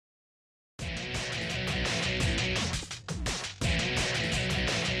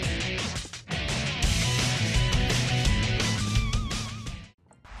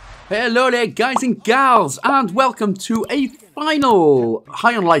Hello there guys and gals, and welcome to a final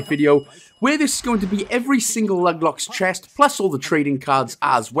High on Life video where this is going to be every single Luglox chest plus all the trading cards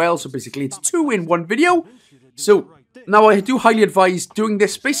as well. So basically it's 2 in 1 video. So now I do highly advise doing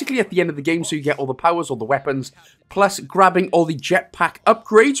this basically at the end of the game so you get all the powers, all the weapons, plus grabbing all the jetpack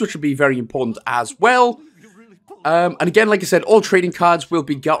upgrades, which will be very important as well. And again, like I said, all trading cards will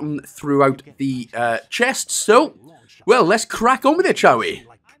be gotten throughout the chest. So, well, let's crack on with it, shall we?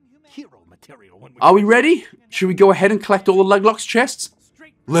 Are we ready? Should we go ahead and collect all the Luglox chests?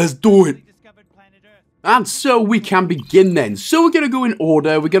 Let's do it! And so we can begin then. So we're going to go in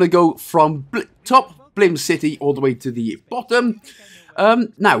order. We're going to go from top Blim City all the way to the bottom.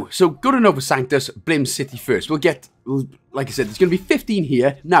 Now, so go to Nova Sanctus, Blim City first. We'll get, like I said, there's going to be 15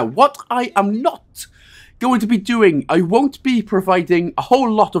 here. Now, what I am not going to be doing, I won't be providing a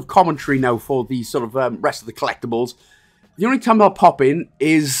whole lot of commentary now for the sort of rest of the collectibles. The only time I'll pop in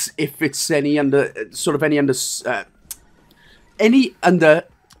is if it's any under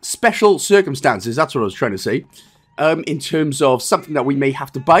special circumstances. That's what I was trying to say. In terms of something that we may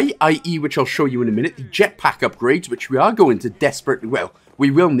have to buy, i.e., which I'll show you in a minute, the jetpack upgrades, which we are going to desperately, well,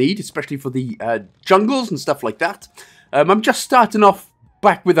 we will need, especially for the jungles and stuff like that. I'm just starting off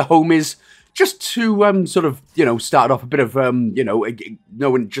back with the homies, just to sort of, you know, start off a bit of, you know,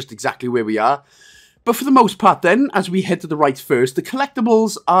 knowing just exactly where we are. But for the most part then, as we head to the right first, the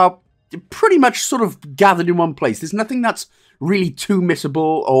collectibles are pretty much sort of gathered in one place. There's nothing that's really too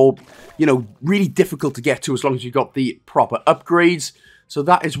missable or, you know, really difficult to get to as long as you've got the proper upgrades. So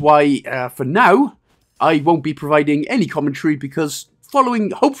that is why, for now, I won't be providing any commentary because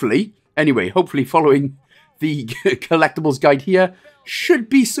hopefully following the collectibles guide here should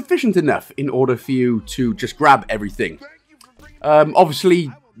be sufficient enough in order for you to just grab everything.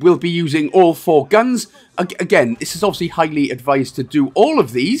 Obviously, we'll be using all 4 guns. Again, this is obviously highly advised to do all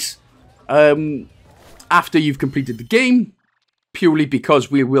of these after you've completed the game, purely because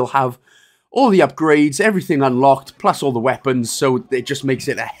we will have all the upgrades, everything unlocked, plus all the weapons, so it just makes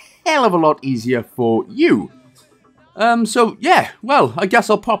it a hell of a lot easier for you. So, yeah, well, I guess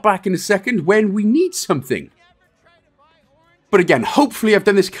I'll pop back in a second when we need something. But again, hopefully I've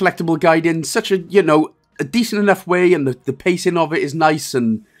done this collectible guide in such a, you know, a decent enough way, and the pacing of it is nice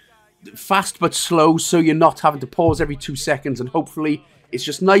and fast but slow, so you're not having to pause every 2 seconds, and hopefully it's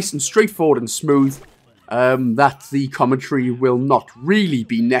just nice and straightforward and smooth, that the commentary will not really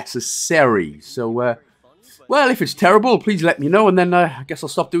be necessary. So, well, if it's terrible, please let me know, and then I guess I'll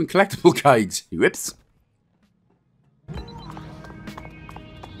stop doing collectible guides. Whoops.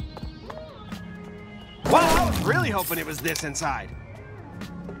 Well, I was really hoping it was this inside.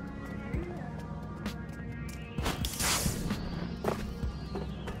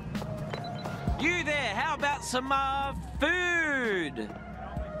 You there, how about some food?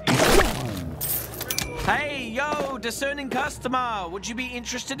 Hey, yo, discerning customer, would you be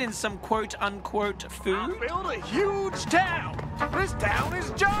interested in some quote-unquote food? I built a huge town. This town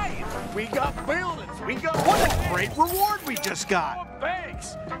is giant. We got buildings. We got... What a great reward we just got. Oh,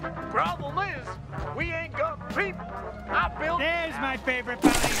 thanks. Problem is, we ain't got people. I built... There's my favorite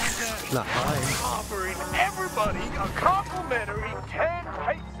bounty hunter. Not mine. Offering everybody a complimentary 10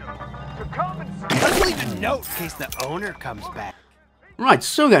 pesos to come and... Let's leave a note in case the owner comes back. Right,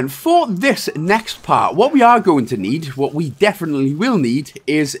 so then, for this next part, what we are going to need, what we definitely will need,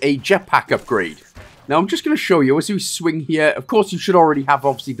 is a jetpack upgrade. Now, I'm just going to show you, as we swing here, of course, you should already have,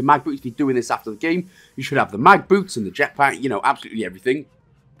 obviously, the mag boots. If you're doing this after the game, you should have the mag boots and the jetpack, you know, absolutely everything.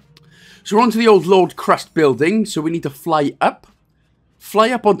 So we're onto the old Lord Crust building, so we need to fly up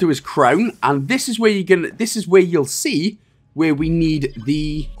onto his crown, and this is where you'll see where we need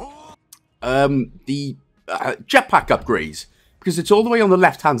the jetpack upgrades. Because it's all the way on the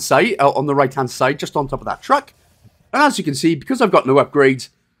left-hand side, on the right-hand side, just on top of that truck. And as you can see, because I've got no upgrades,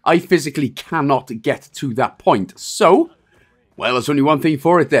 I physically cannot get to that point. So, well, there's only one thing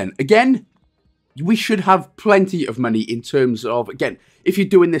for it then. Again, we should have plenty of money in terms of, again, if you're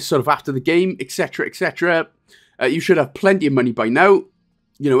doing this sort of after the game, etc., etc., you should have plenty of money by now.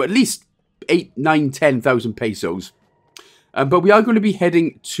 You know, at least 8, 9, 10,000 pesos. But we are going to be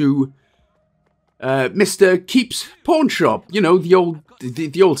heading to... Mr. Keep's pawn shop, you know, the old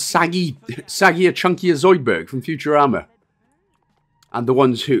saggier, chunkier Zoidberg from Futurama. And the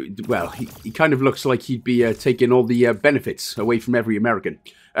ones who, well, he kind of looks like he'd be taking all the benefits away from every American.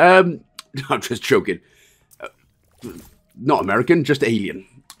 I'm just joking. Not American, just alien.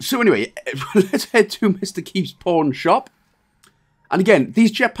 So anyway, let's head to Mr. Keep's pawn shop. And again,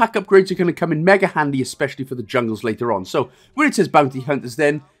 these jetpack upgrades are going to come in mega handy, especially for the jungles later on. So where it says bounty hunters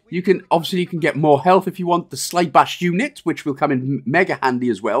then, You can get more health if you want. The Slide Bash unit, which will come in mega handy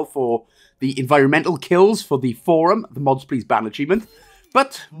as well for the environmental kills for the forum, the Mods Please Ban achievement.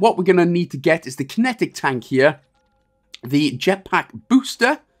 But what we're going to need to get is the kinetic tank here, the jetpack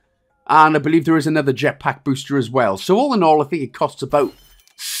booster, and I believe there is another jetpack booster as well. So all in all, I think it costs about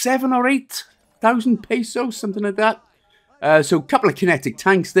 7,000 or 8,000 pesos, something like that. So a couple of kinetic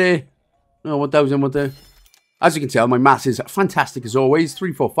tanks there. Oh, 1,000, what the... As you can tell, my maths is fantastic as always.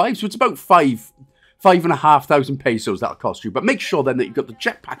 3, 4, 5. So it's about 5,500 pesos that'll cost you. But make sure then that you've got the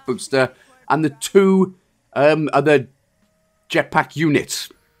jetpack booster and the 2 other jetpack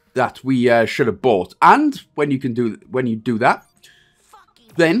units that we should have bought. And when you do that,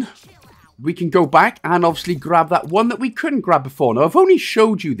 then we can go back and obviously grab that one that we couldn't grab before. Now I've only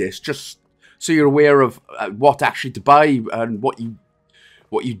showed you this just so you're aware of what actually to buy and what you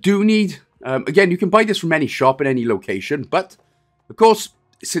do need. Again, you can buy this from any shop in any location, but of course,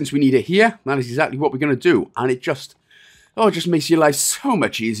 since we need it here, that is exactly what we're going to do, and it just makes your life so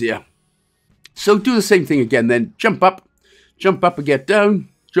much easier. So do the same thing again then. Jump up and get down.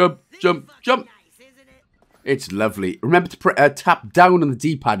 Jump, jump, jump. It's lovely. Remember to tap down on the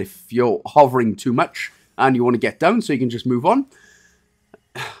D-pad if you're hovering too much and you want to get down, so you can just move on.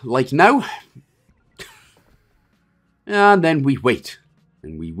 Like now. And then we wait.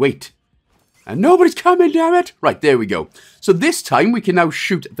 And we wait. And nobody's coming, damn it! Right, there we go. So this time we can now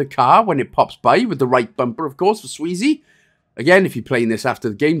shoot the car when it pops by with the right bumper, of course, for Sweezy. Again, if you're playing this after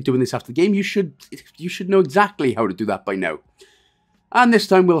the game, doing this after the game, you should know exactly how to do that by now. And this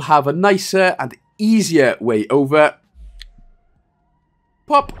time we'll have a nicer and easier way over.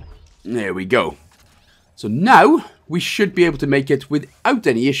 Pop. There we go. So now we should be able to make it without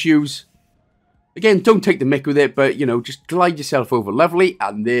any issues. Again, don't take the mick with it, but, you know, just glide yourself over lovely,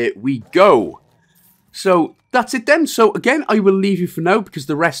 and there we go. So, that's it then. So, again, I will leave you for now, because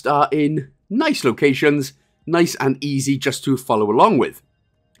the rest are in nice locations, nice and easy just to follow along with.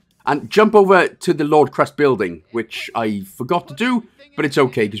 And jump over to the Lord Crust building, which I forgot to do, but it's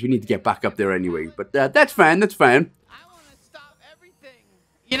okay, because we need to get back up there anyway. But that's fine, that's fine. I want to stop everything,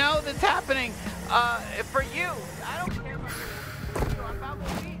 you know, that's happening, for you. I don't care about you. So I'm out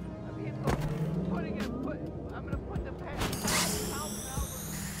to I'm gonna put the pen.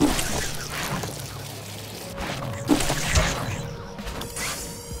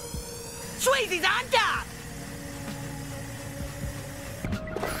 Sweezy's on top!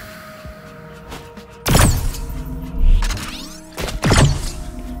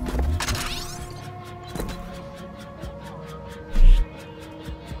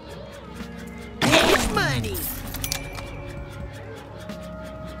 Here's money!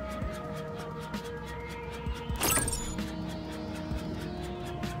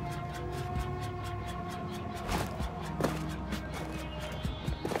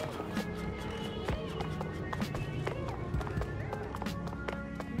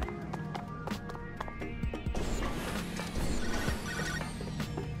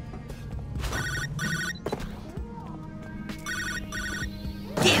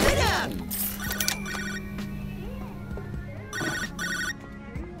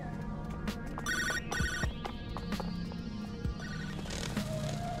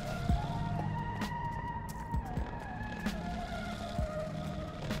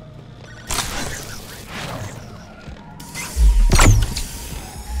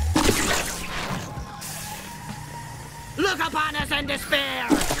 Look upon us in despair!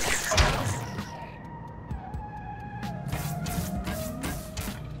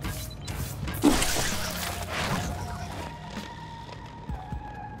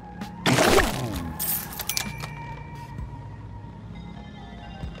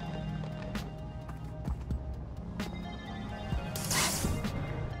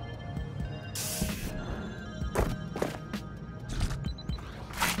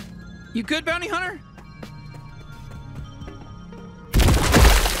 You good, bounty hunter?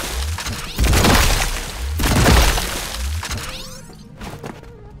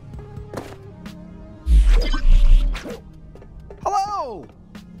 Hello!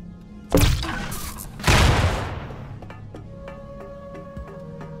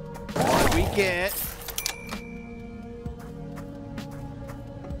 What we get?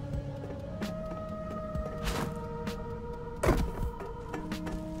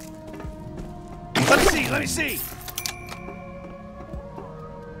 Let me see!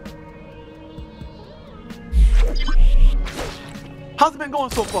 How's it been going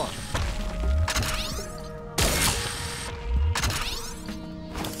so far?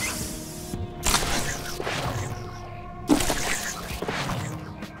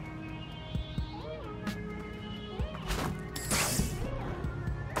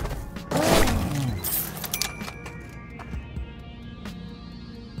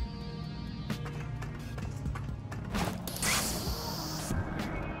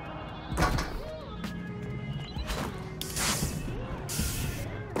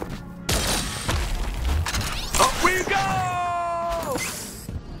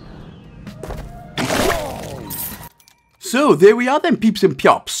 So, there we are then, peeps and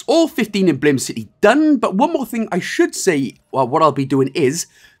pyops. All 15 in Blim City done, but one more thing I should say, well, what I'll be doing is,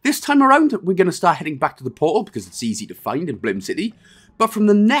 this time around, we're going to start heading back to the portal, because it's easy to find in Blim City. But from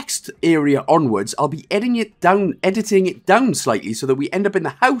the next area onwards, I'll be editing it down slightly, so that we end up in the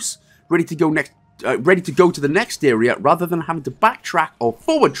house, ready to go to the next area, rather than having to backtrack or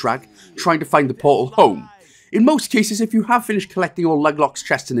forward track, trying to find the portal home. In most cases, if you have finished collecting all Luglox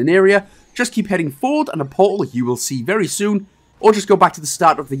Chests in an area, just keep heading forward and a portal you will see very soon, or just go back to the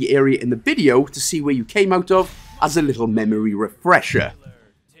start of the area in the video to see where you came out of as a little memory refresher.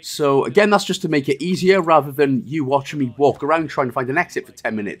 So again, that's just to make it easier rather than you watching me walk around trying to find an exit for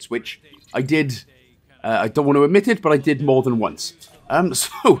 10 minutes, which I did, I don't want to admit it, but I did more than once.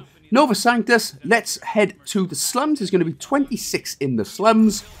 So, Nova Sanctus, let's head to the slums. There's going to be 26 in the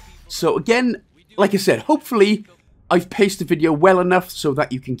slums. So again, like I said, hopefully I've paced the video well enough so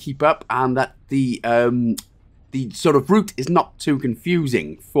that you can keep up and that the sort of route is not too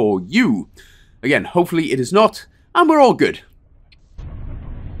confusing for you. Again, hopefully it is not, and we're all good.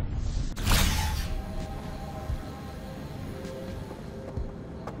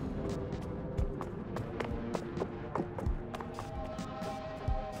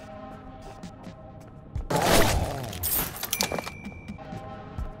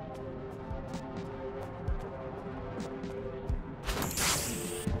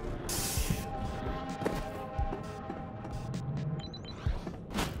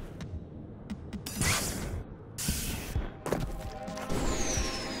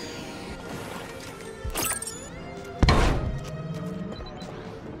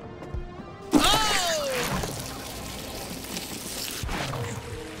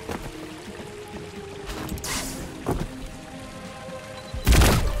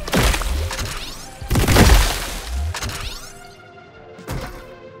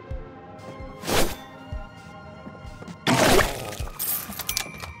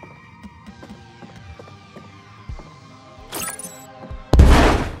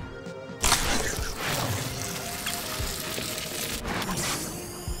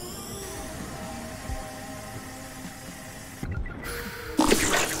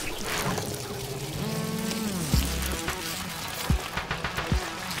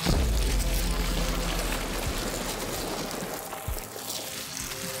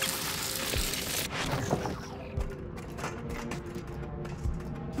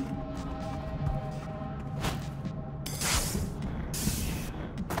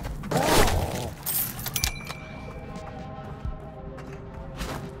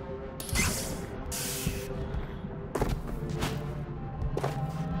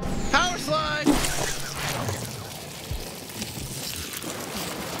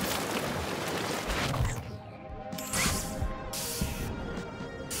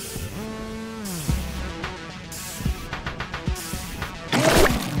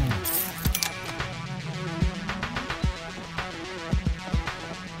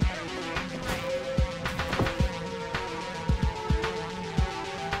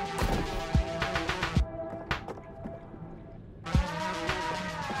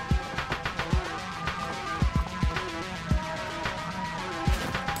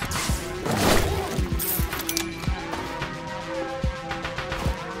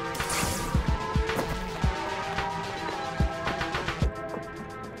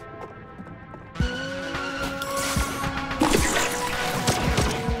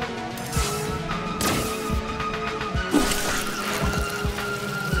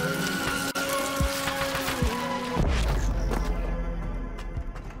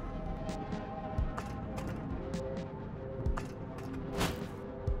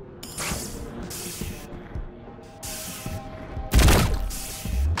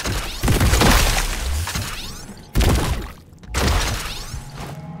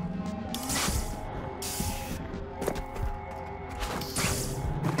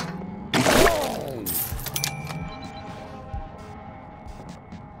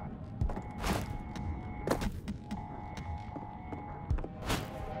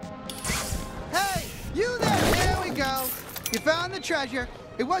 You found the treasure.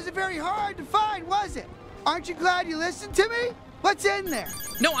 It wasn't very hard to find, was it? Aren't you glad you listened to me? What's in there?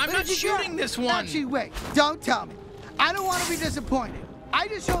 No, I'm not shooting this one. Actually, wait. Don't tell me. I don't want to be disappointed. I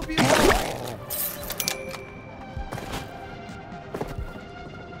just hope you...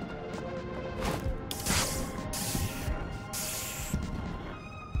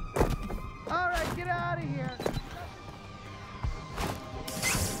 All right, get out of here.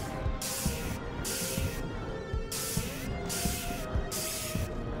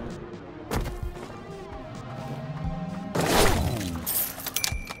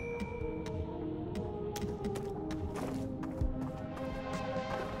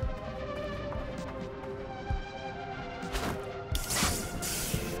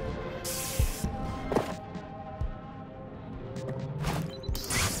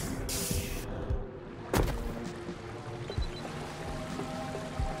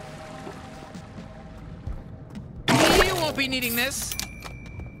 be needing this.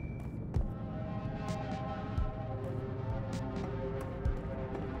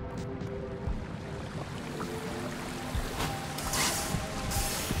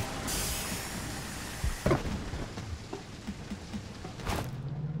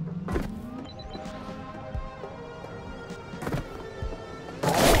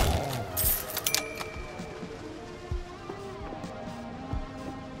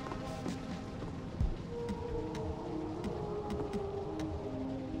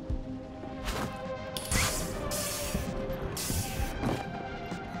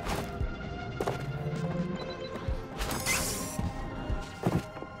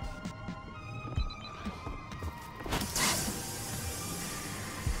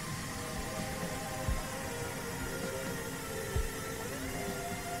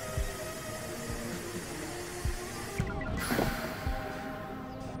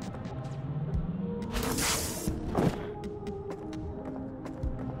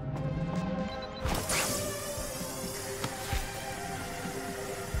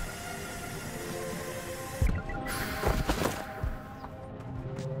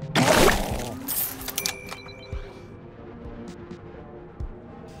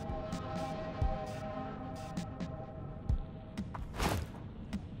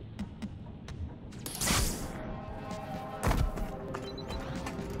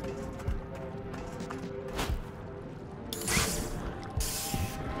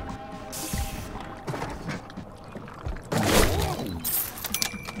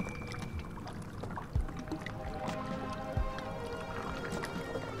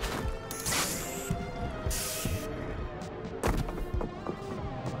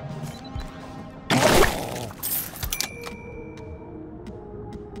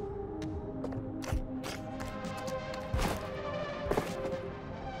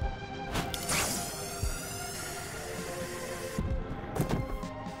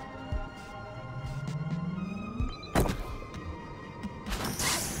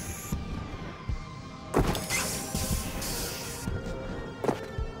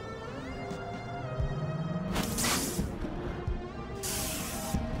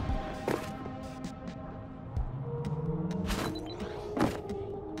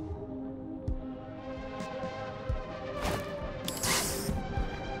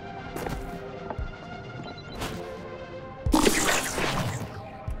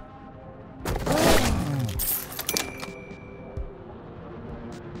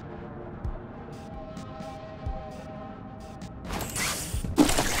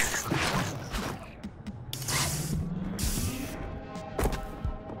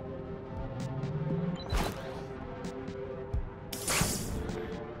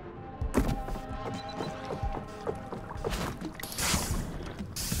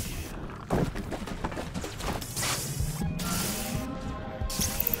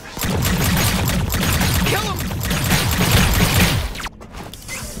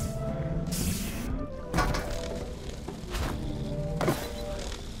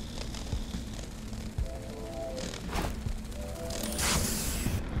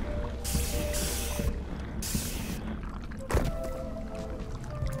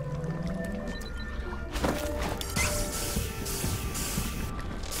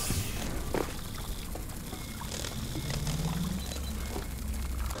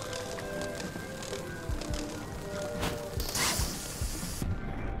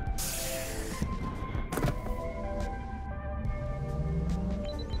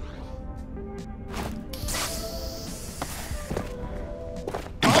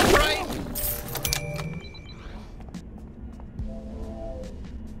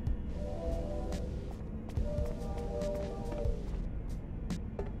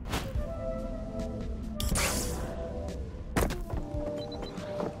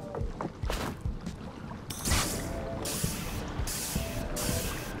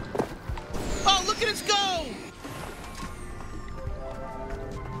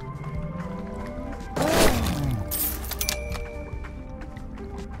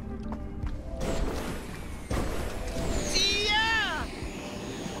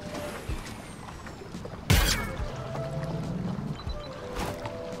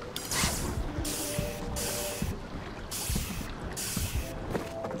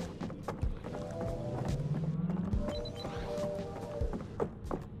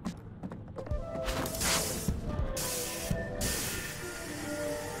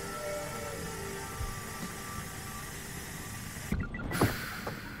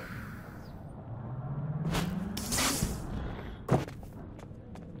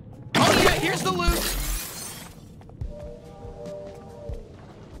 Here's the loot.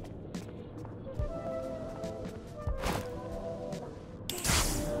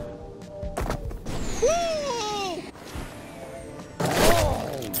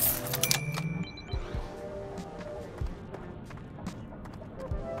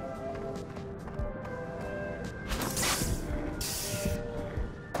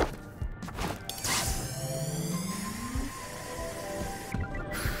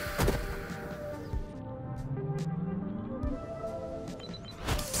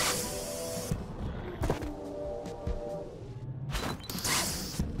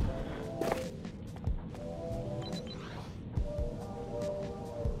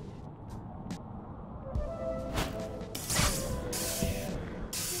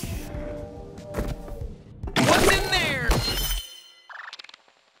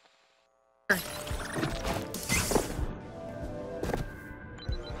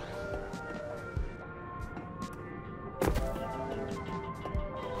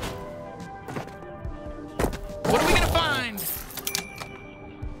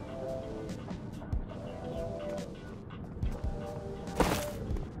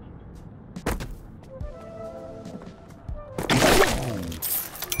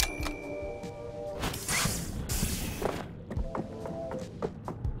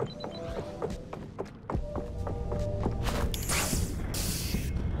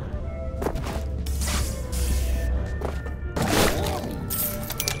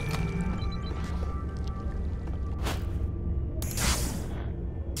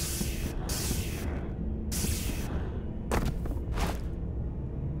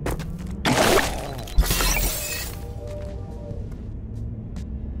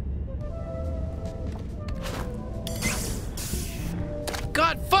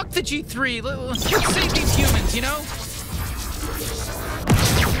 God, fuck the G3. Let's save these humans, you know?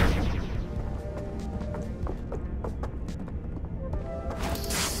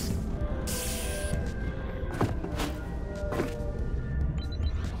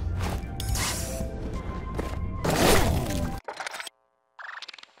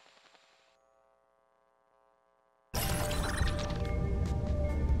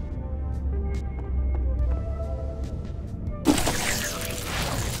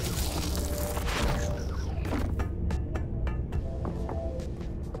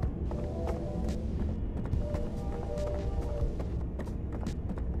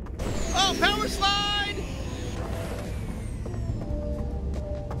 Oh, power slide!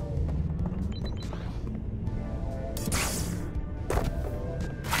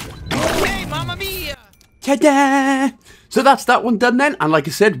 Okay, mamma mia! Ta-da! So that's that one done then, and like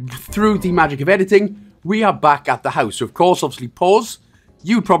I said, through the magic of editing, we are back at the house. So of course, obviously pause.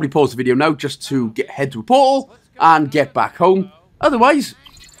 You'd probably pause the video now just to head to a portal and get back home. Otherwise,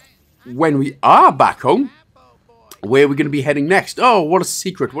 when we are back home, where are we going to be heading next? Oh, what a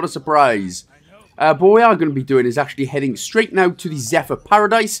secret, what a surprise. But what we are going to be doing is actually heading straight now to the Zephyr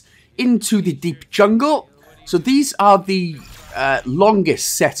Paradise, into the deep jungle. So these are the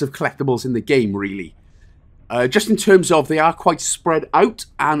longest set of collectibles in the game, really. Just in terms of, they are quite spread out.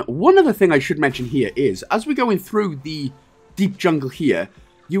 And one other thing I should mention here is, as we're going through the deep jungle here,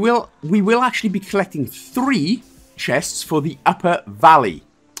 we will actually be collecting 3 chests for the upper valley.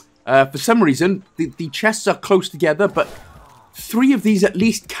 For some reason, the chests are close together, but 3 of these at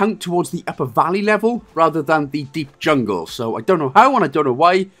least count towards the upper valley level rather than the deep jungle. So I don't know how and I don't know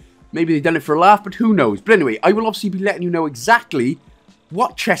why. Maybe they've done it for a laugh, but who knows. But anyway, I will obviously be letting you know exactly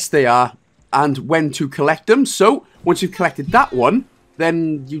what chests they are and when to collect them. So once you've collected that one,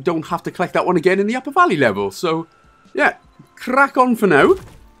 then you don't have to collect that one again in the upper valley level. So yeah, crack on for now.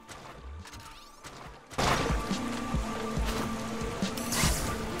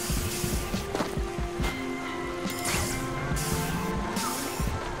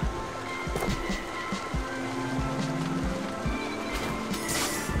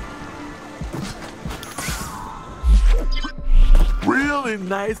 Really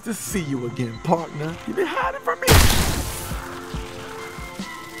nice to see you again, partner. You been hiding from me?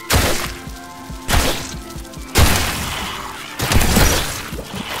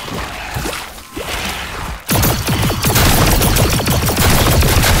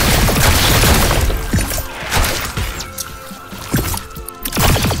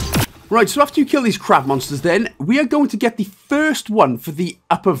 Right, so after you kill these crab monsters then, we are going to get the first one for the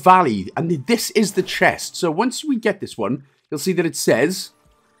upper valley. And this is the chest. So once we get this one, you'll see that it says,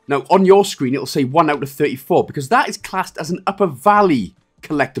 now on your screen it'll say 1 out of 34, because that is classed as an upper valley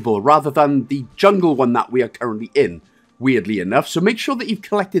collectible rather than the jungle one that we are currently in, weirdly enough. So make sure that you've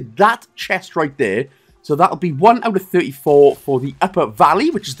collected that chest right there. So that'll be 1 out of 34 for the upper valley,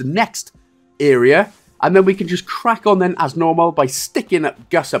 which is the next area. And then we can just crack on then as normal by sticking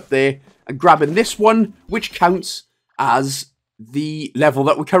Gus up there and grabbing this one, which counts as the level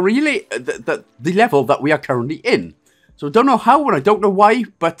that we're currently the level that we are currently in. So I don't know how and I don't know why,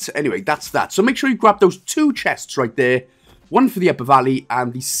 but anyway, that's that. So make sure you grab those 2 chests right there. One for the upper valley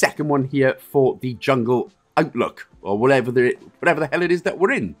and the second one here for the jungle outlook, or whatever the hell it is that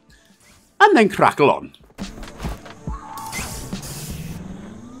we're in. And then crackle on.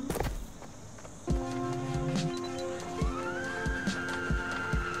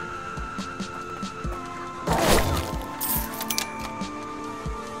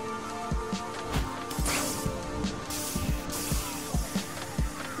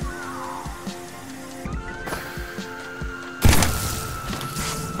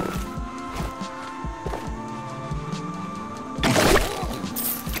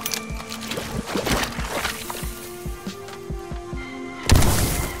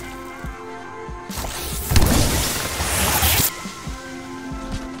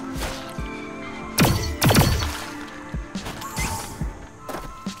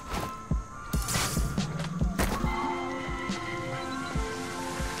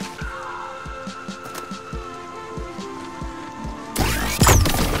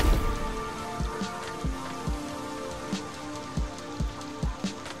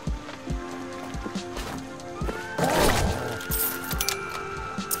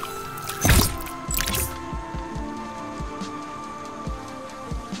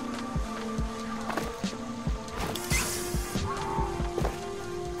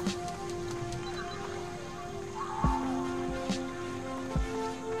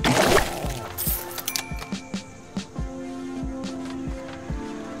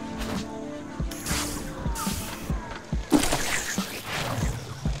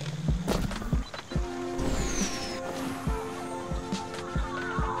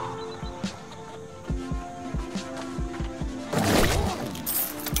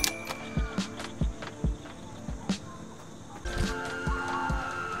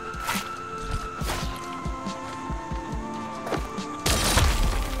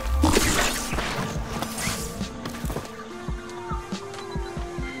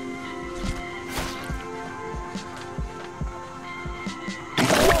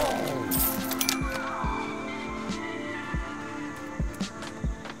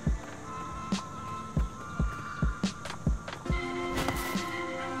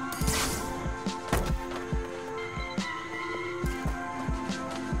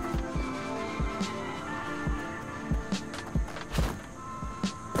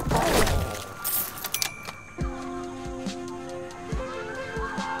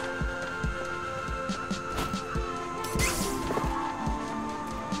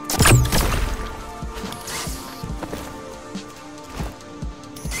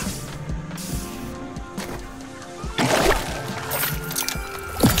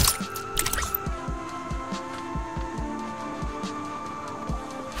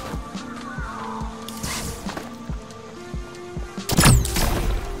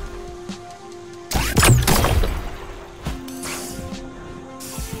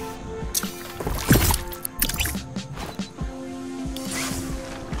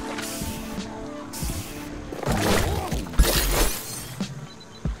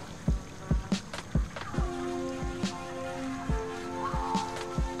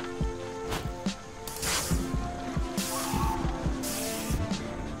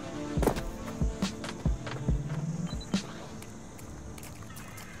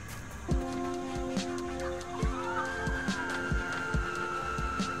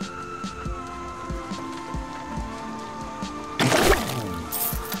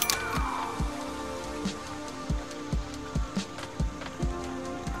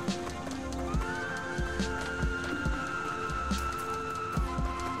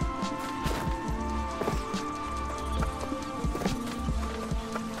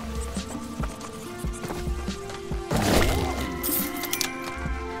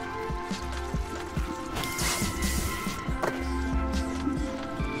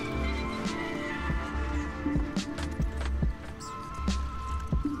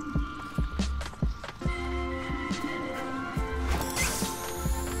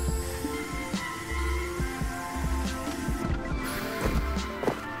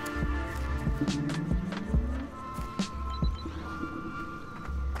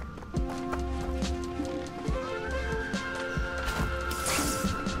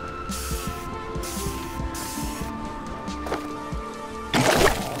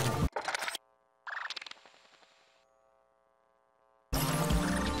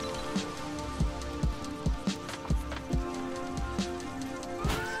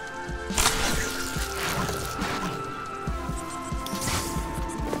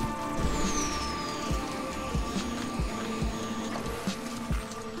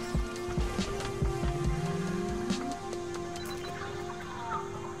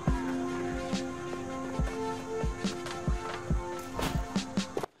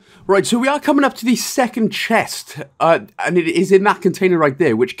 Right, so we are coming up to the second chest, and it is in that container right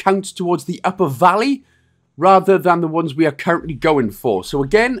there, which counts towards the upper valley, rather than the ones we are currently going for. So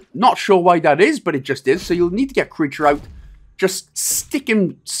again, not sure why that is, but it just is. So you'll need to get Creature out. Just stick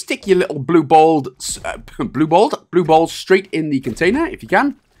your little blue balls straight in the container, if you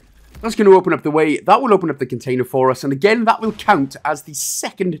can. That's going to open up the way. That will open up the container for us, and again, that will count as the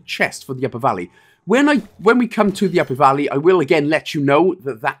second chest for the upper valley. When we come to the upper valley, I will again let you know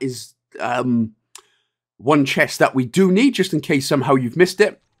that that is one chest that we do need, just in case somehow you've missed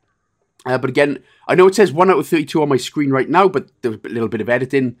it. But again, I know it says 1 out of 32 on my screen right now, but there was a little bit of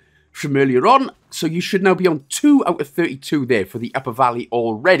editing from earlier on. So you should now be on 2 out of 32 there for the upper valley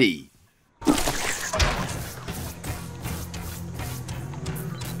already.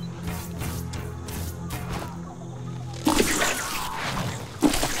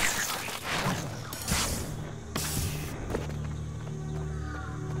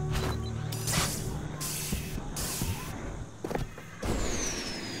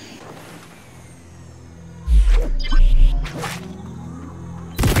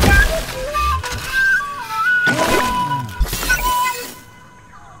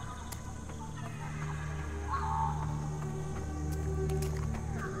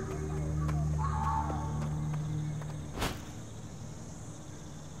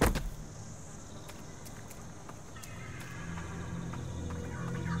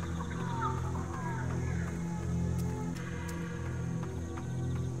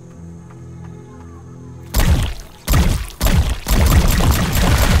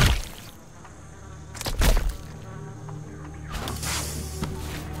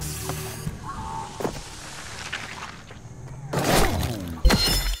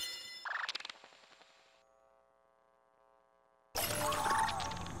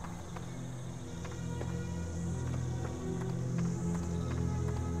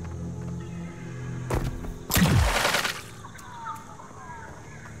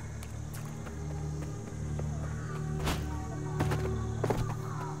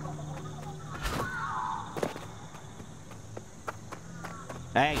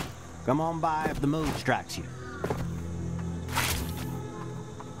 Hey, come on by if the mood strikes you.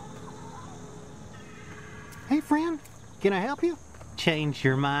 Hey, friend, can I help you? Change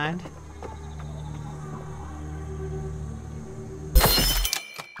your mind?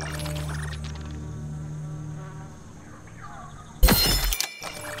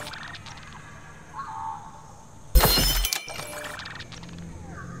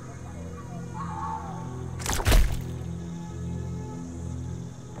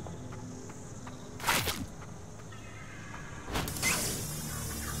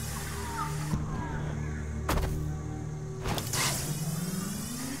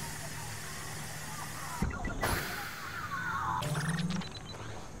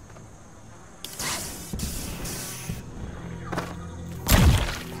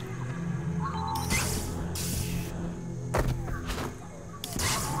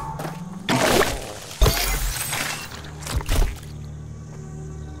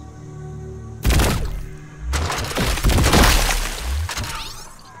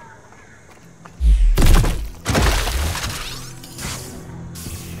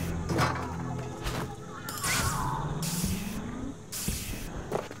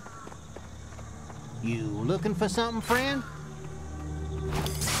 You looking for something, friend?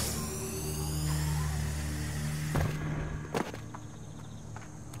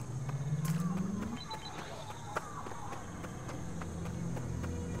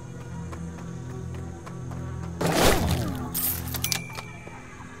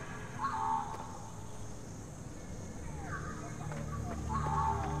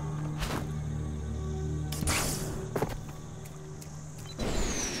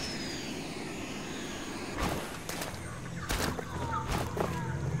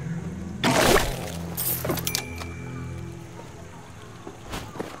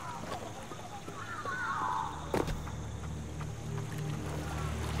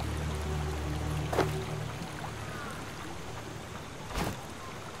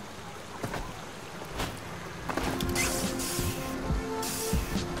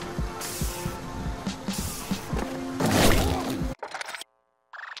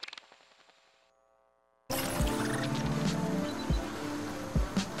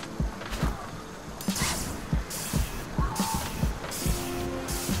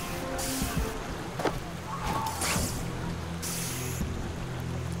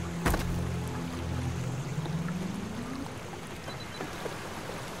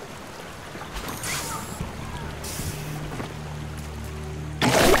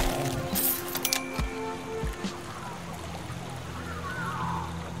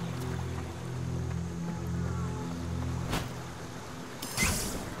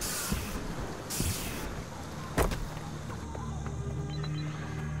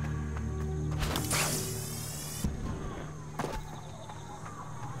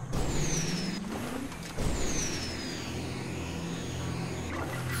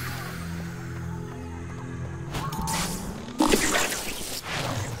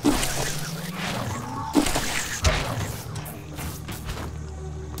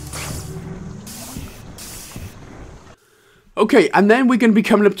 Okay, and then we're going to be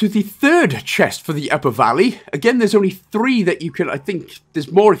coming up to the third chest for the upper valley. Again, there's only 3 that you can... I think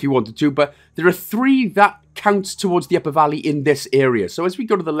there's more if you wanted to, but there are 3 that counts towards the upper valley in this area. So as we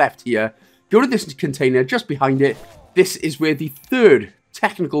go to the left here, go to this container just behind it. This is where the third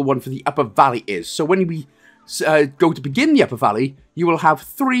technical one for the upper valley is. So when we go to begin the upper valley, you will have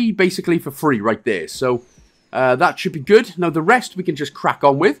 3 basically for free right there. So that should be good. Now the rest we can just crack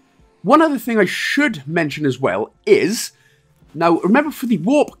on with. One other thing I should mention as well is... Now, remember for the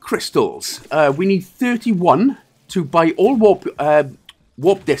warp crystals, we need 31 to buy all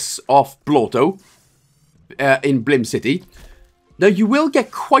warp discs off Blorto in Blim City. Now, you will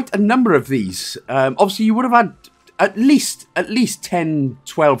get quite a number of these. Obviously, you would have had at least 10,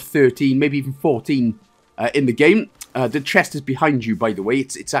 12, 13, maybe even 14 in the game. The chest is behind you, by the way.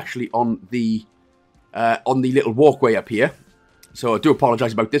 It's actually on the little walkway up here. So I do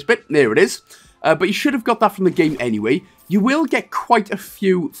apologise about this bit. There it is. But you should have got that from the game anyway. You will get quite a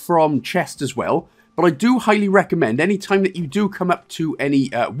few from chests as well. But I do highly recommend, anytime that you do come up to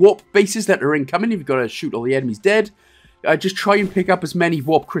any warp bases that are incoming, if you've got to shoot all the enemies dead, just try and pick up as many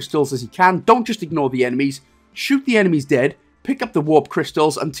warp crystals as you can. Don't just ignore the enemies. Shoot the enemies dead. Pick up the warp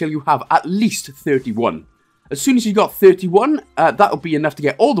crystals until you have at least 31. As soon as you got 31, that'll be enough to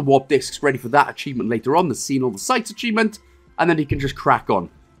get all the warp discs ready for that achievement later on, the Seen All the Sights achievement. And then you can just crack on.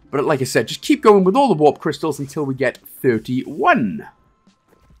 But like I said, just keep going with all the warp crystals until we get 31.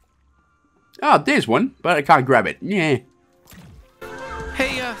 Ah, there's one, but I can't grab it. Yeah.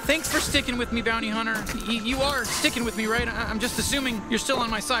 Hey, thanks for sticking with me, Bounty Hunter. You are sticking with me, right? I'm just assuming you're still on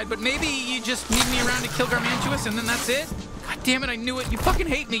my side, but maybe you just need me around to kill Garmantuous and then that's it? God damn it, I knew it. You fucking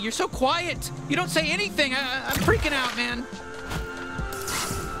hate me. You're so quiet. You don't say anything. I'm freaking out, man.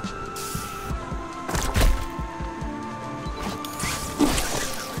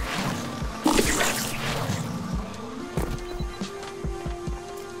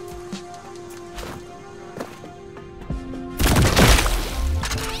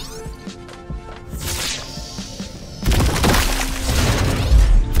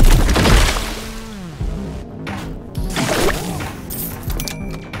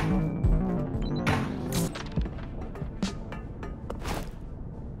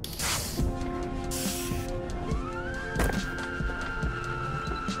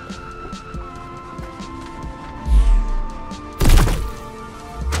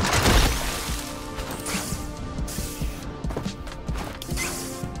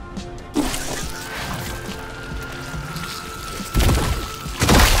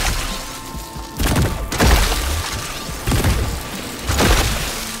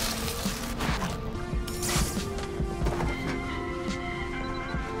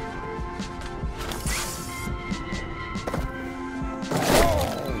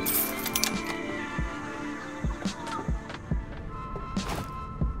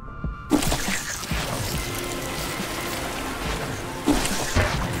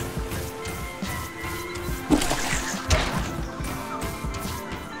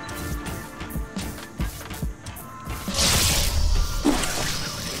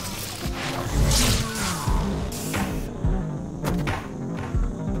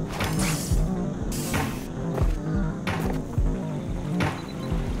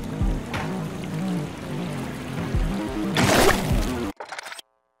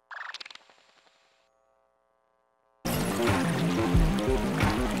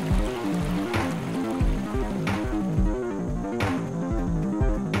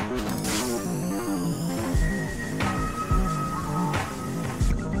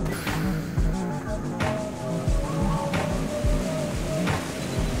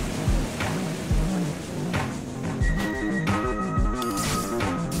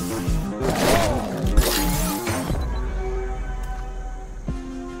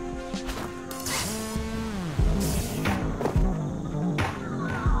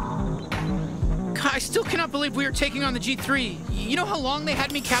 I still cannot believe we are taking on the G3. You know how long they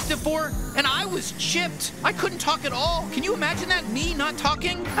had me captive for? And I was chipped. I couldn't talk at all. Can you imagine that? Me not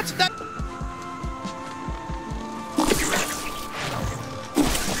talking? That's that.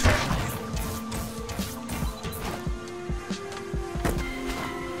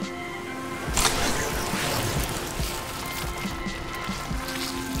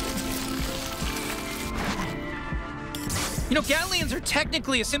 You know, Gatlians are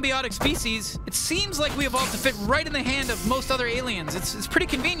technically a symbiotic species. It seems like we evolved to fit right in the hand of most other aliens. It's pretty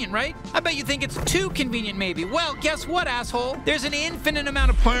convenient, right? I bet you think it's too convenient, maybe. Well, guess what, asshole? There's an infinite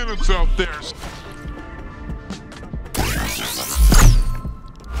amount of planets out there.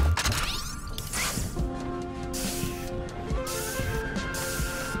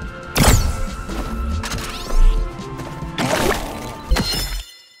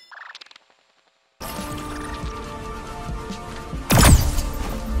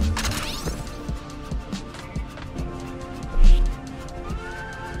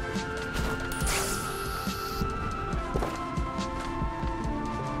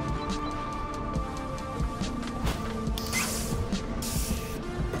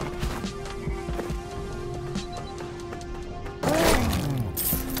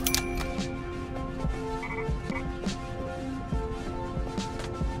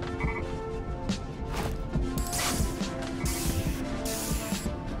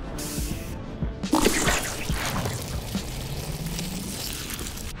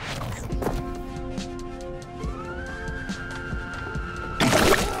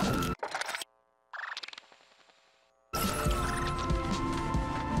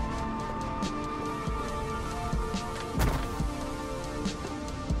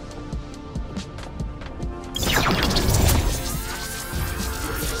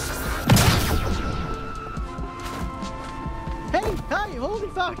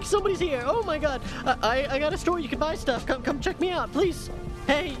 Somebody's here. Oh my god. I got a store you can buy stuff. Come check me out, please.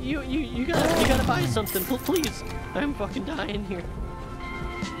 Hey, you gotta buy something, please. I'm fucking dying here.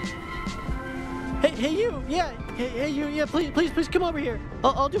 Hey you. Yeah. Hey you. Yeah, please come over here.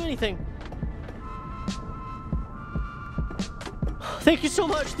 I'll do anything. Thank you so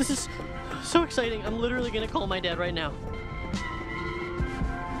much. This is so exciting. I'm literally gonna call my dad right now.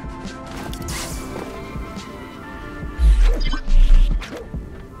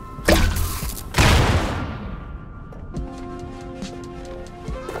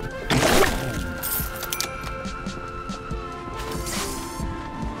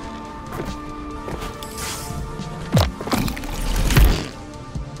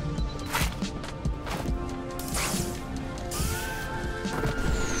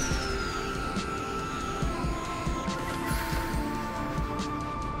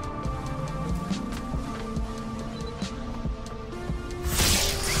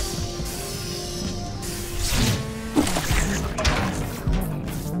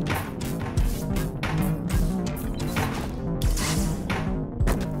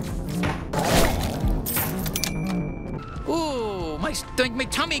 My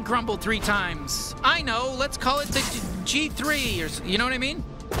tummy grumbled 3 times. I know, let's call it the G3, or you know what I mean?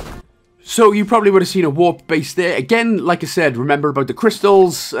 So you probably would have seen a warp base there. Again, like I said, remember about the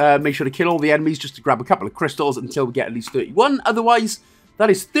crystals. Make sure to kill all the enemies just to grab a couple of crystals until we get at least 31. Otherwise, that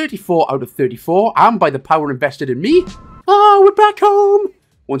is 34 out of 34. And by the power invested in me, we're back home.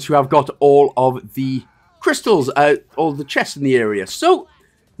 Once you have got all of the crystals, all the chests in the area. So,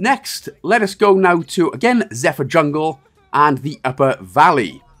 next, let us go now to, again, Zephyr Jungle and the Upper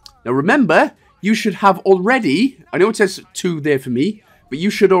Valley. Now remember, you should have already, I know it says 2 there for me, but you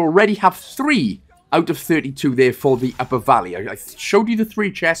should already have 3 out of 32 there for the Upper Valley. I showed you the 3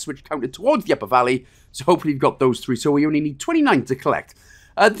 chests which counted towards the Upper Valley, so hopefully you've got those 3, so we only need 29 to collect.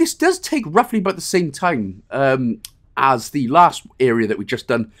 This does take roughly about the same time as the last area that we just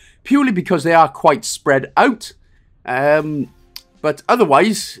done, purely because they are quite spread out. But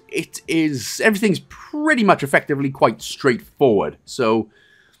otherwise, everything's pretty much effectively quite straightforward. So,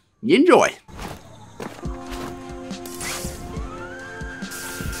 enjoy.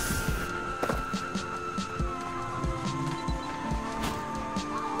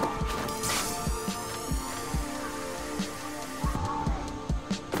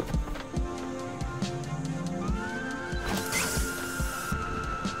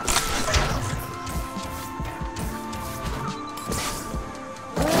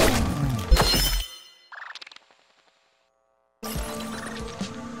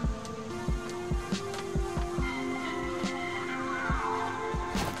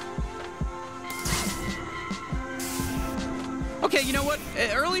 Okay, you know what?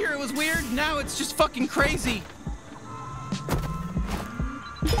 Earlier it was weird, now it's just fucking crazy.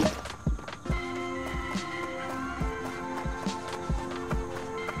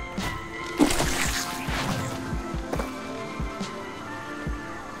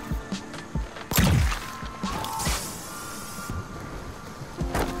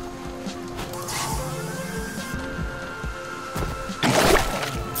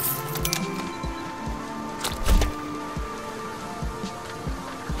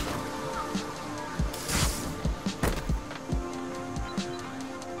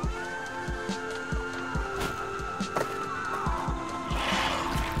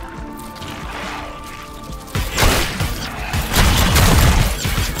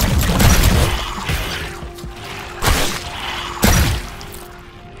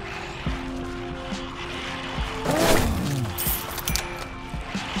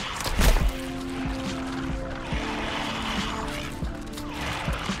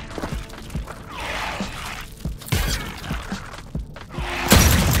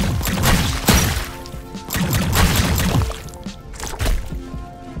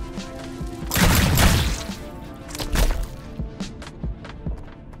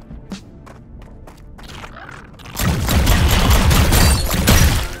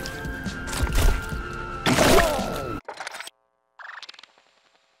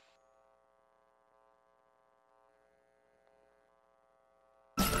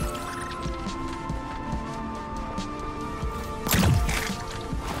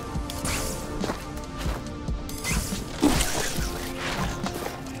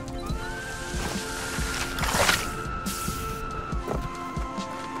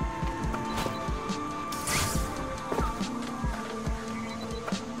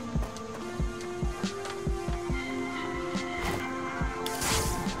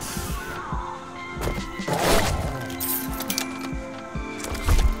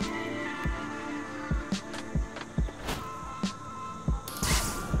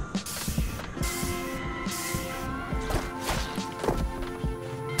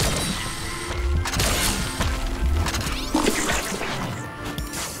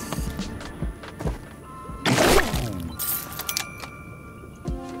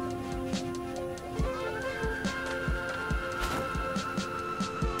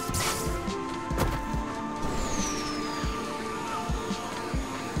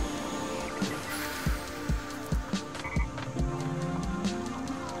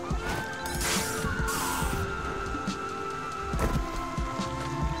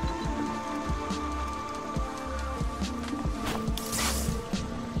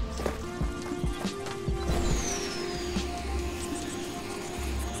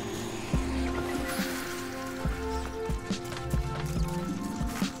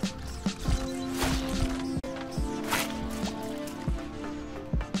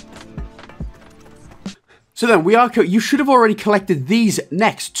 So then, you should have already collected these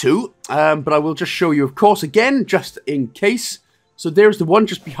next two, but I will just show you, of course, again, just in case. So there's the one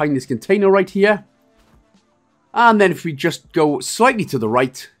just behind this container right here. And then if we just go slightly to the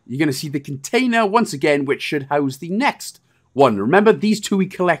right, you're going to see the container once again, which should house the next one. Remember, these two we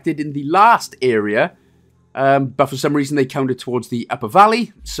collected in the last area, but for some reason they counted towards the upper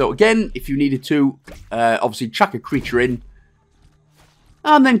valley. So again, if you needed to, obviously chuck a creature in,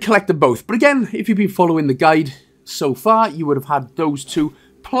 and then collect them both. But again, if you've been following the guide so far, you would have had those two,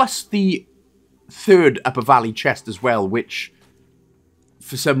 plus the third upper valley chest as well, which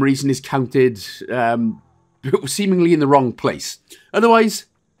for some reason is counted seemingly in the wrong place. Otherwise,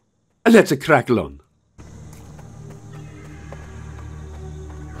 let's crackle on.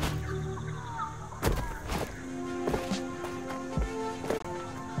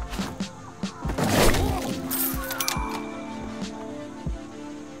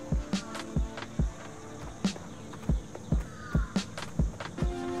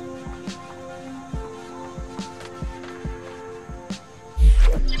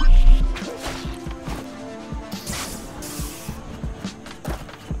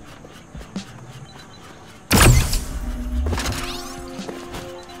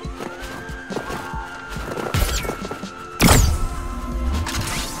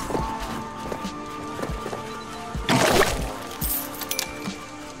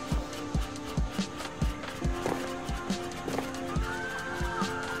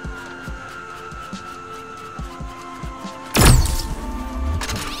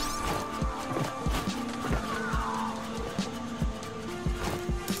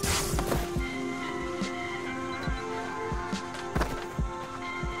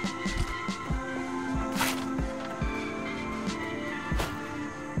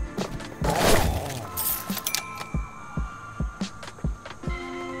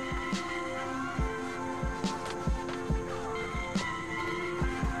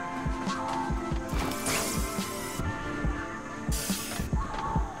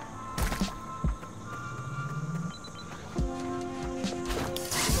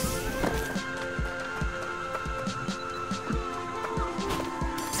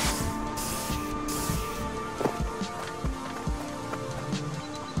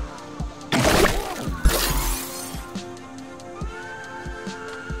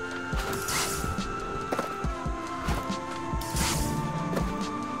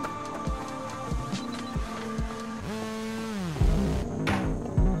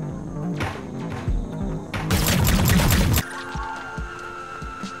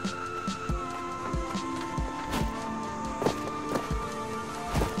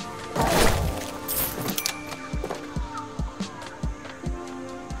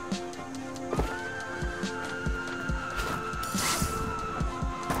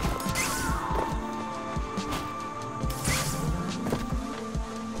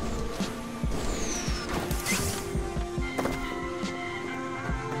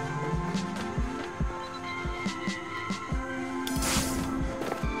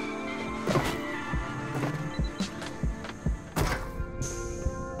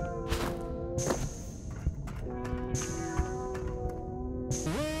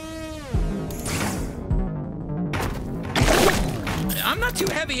 not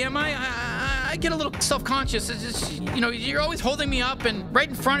too heavy, am I? I get a little self-conscious. It's just, you know, you're always holding me up and right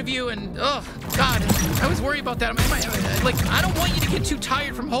in front of you, and oh God, I always worry about that. I don't want you to get too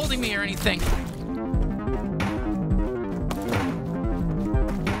tired from holding me or anything.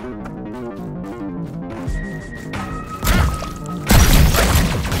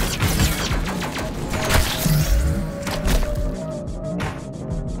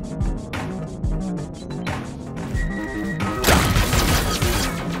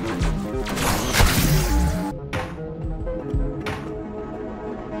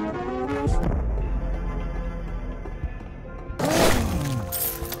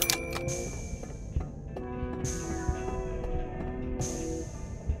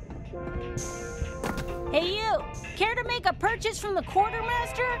 Hey you, care to make a purchase from the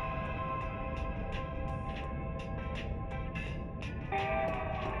quartermaster?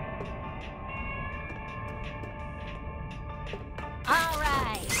 All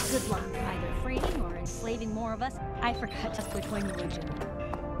right, good luck either freeing or enslaving more of us. I forgot to switch my religion.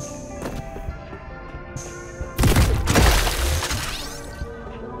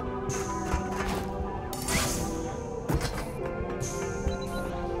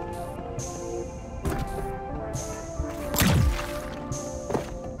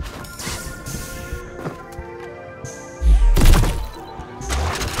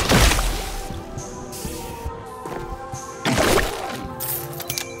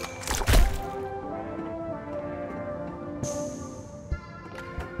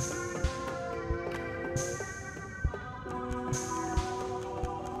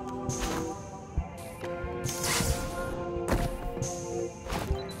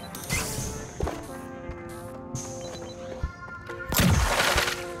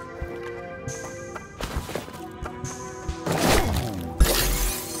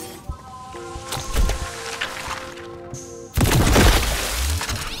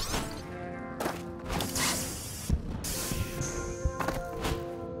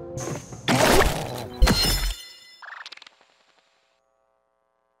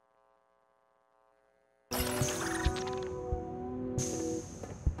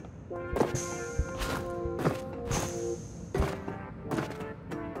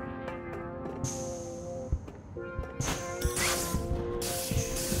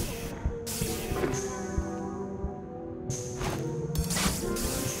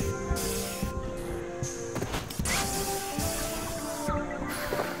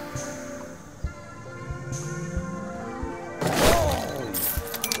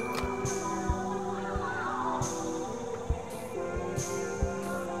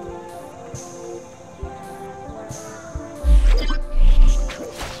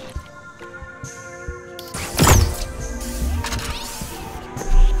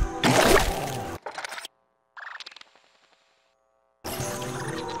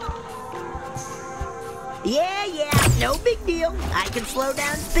 Yeah, no big deal. I can slow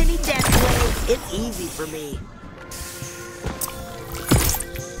down spinning death waves. It's easy for me.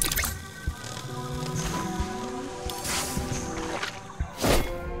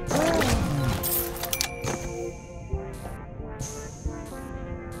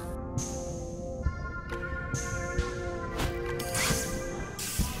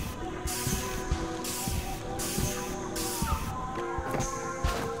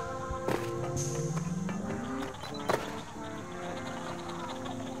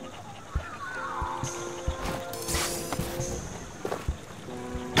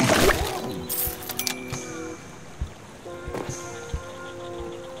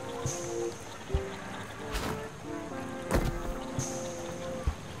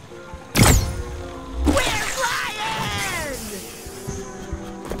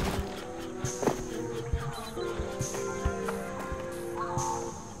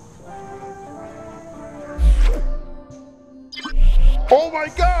 Oh my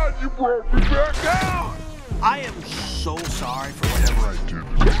God, you brought me back out! I am so sorry for whatever I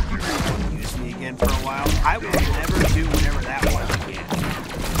did. Use me again for a while. I will never do whatever that was again.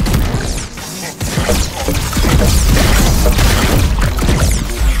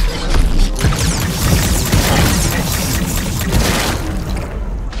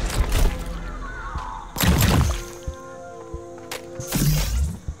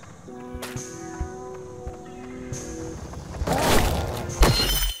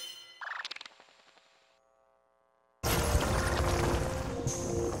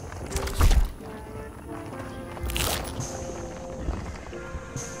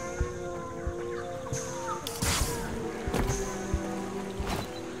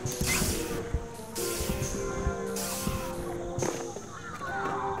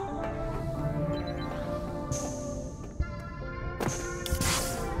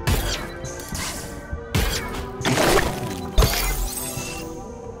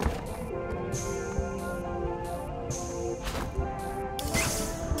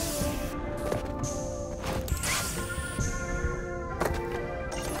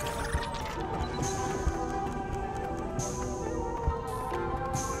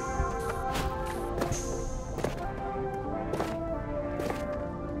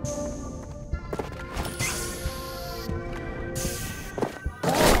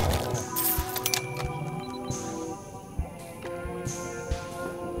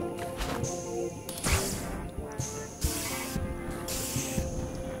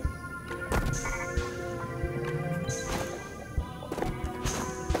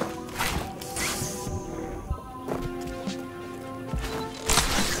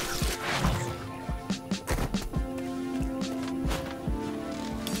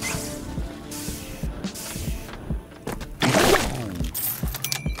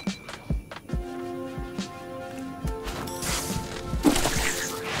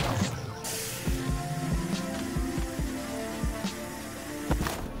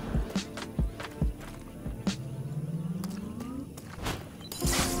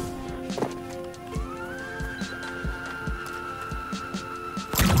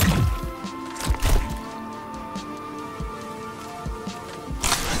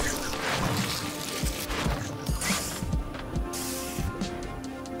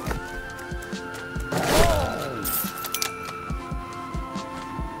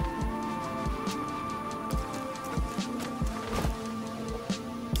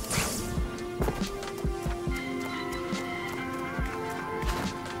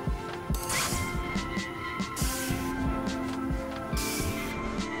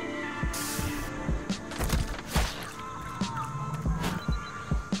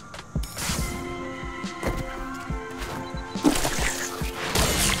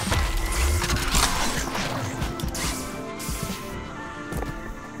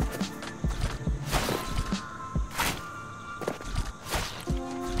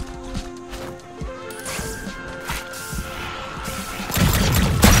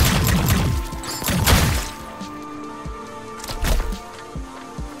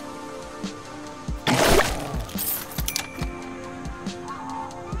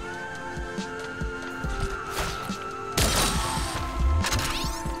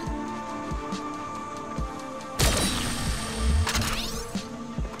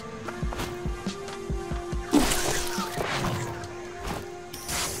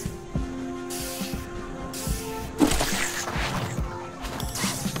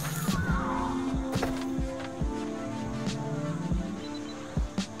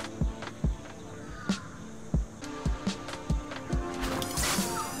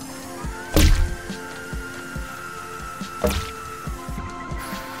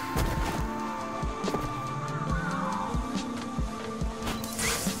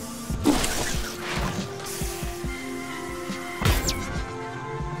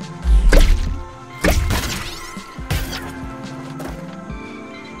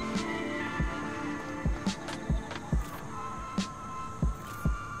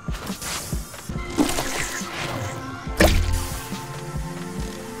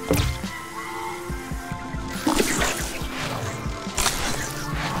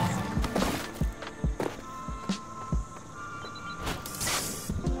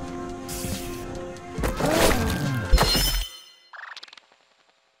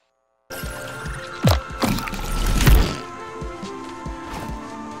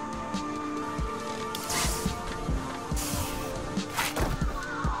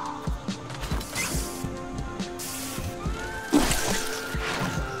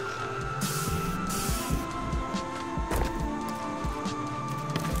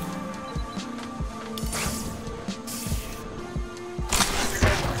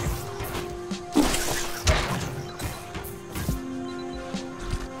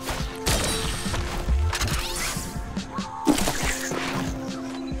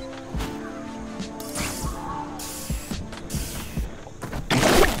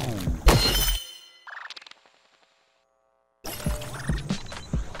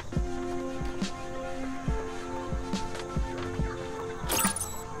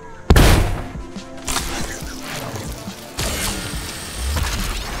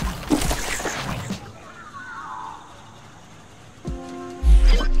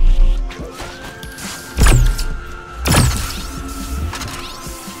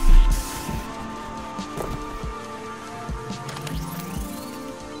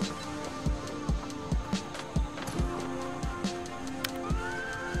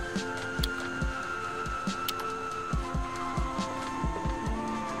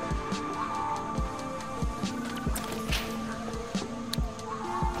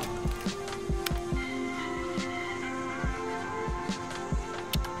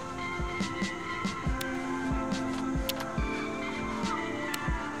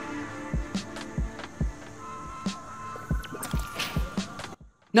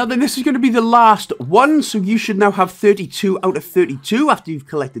 Now then, this is going to be the last one, so you should now have 32 out of 32 after you've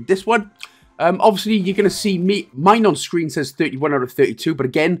collected this one. Obviously, you're going to see mine on screen says 31 out of 32, but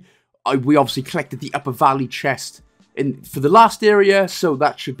again, we obviously collected the Upper Valley chest for the last area, so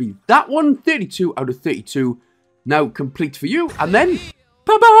that should be that one, 32 out of 32, now complete for you, and then,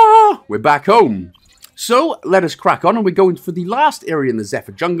 ba-ba, we're back home. So, let us crack on, and we're going for the last area in the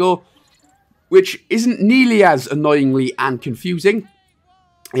Zephyr Jungle, which isn't nearly as annoyingly and confusing.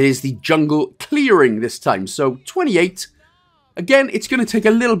 It is the jungle clearing this time, so 28. Again, it's going to take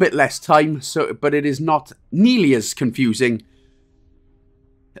a little bit less time, but it is not nearly as confusing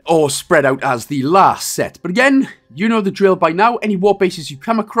or spread out as the last set. But again, you know the drill by now. Any war bases you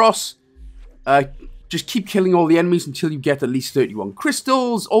come across, just keep killing all the enemies until you get at least 31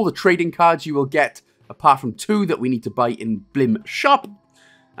 crystals. All the trading cards you will get, apart from 2 that we need to buy in Blim Shop.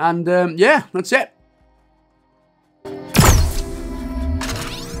 And yeah, that's it.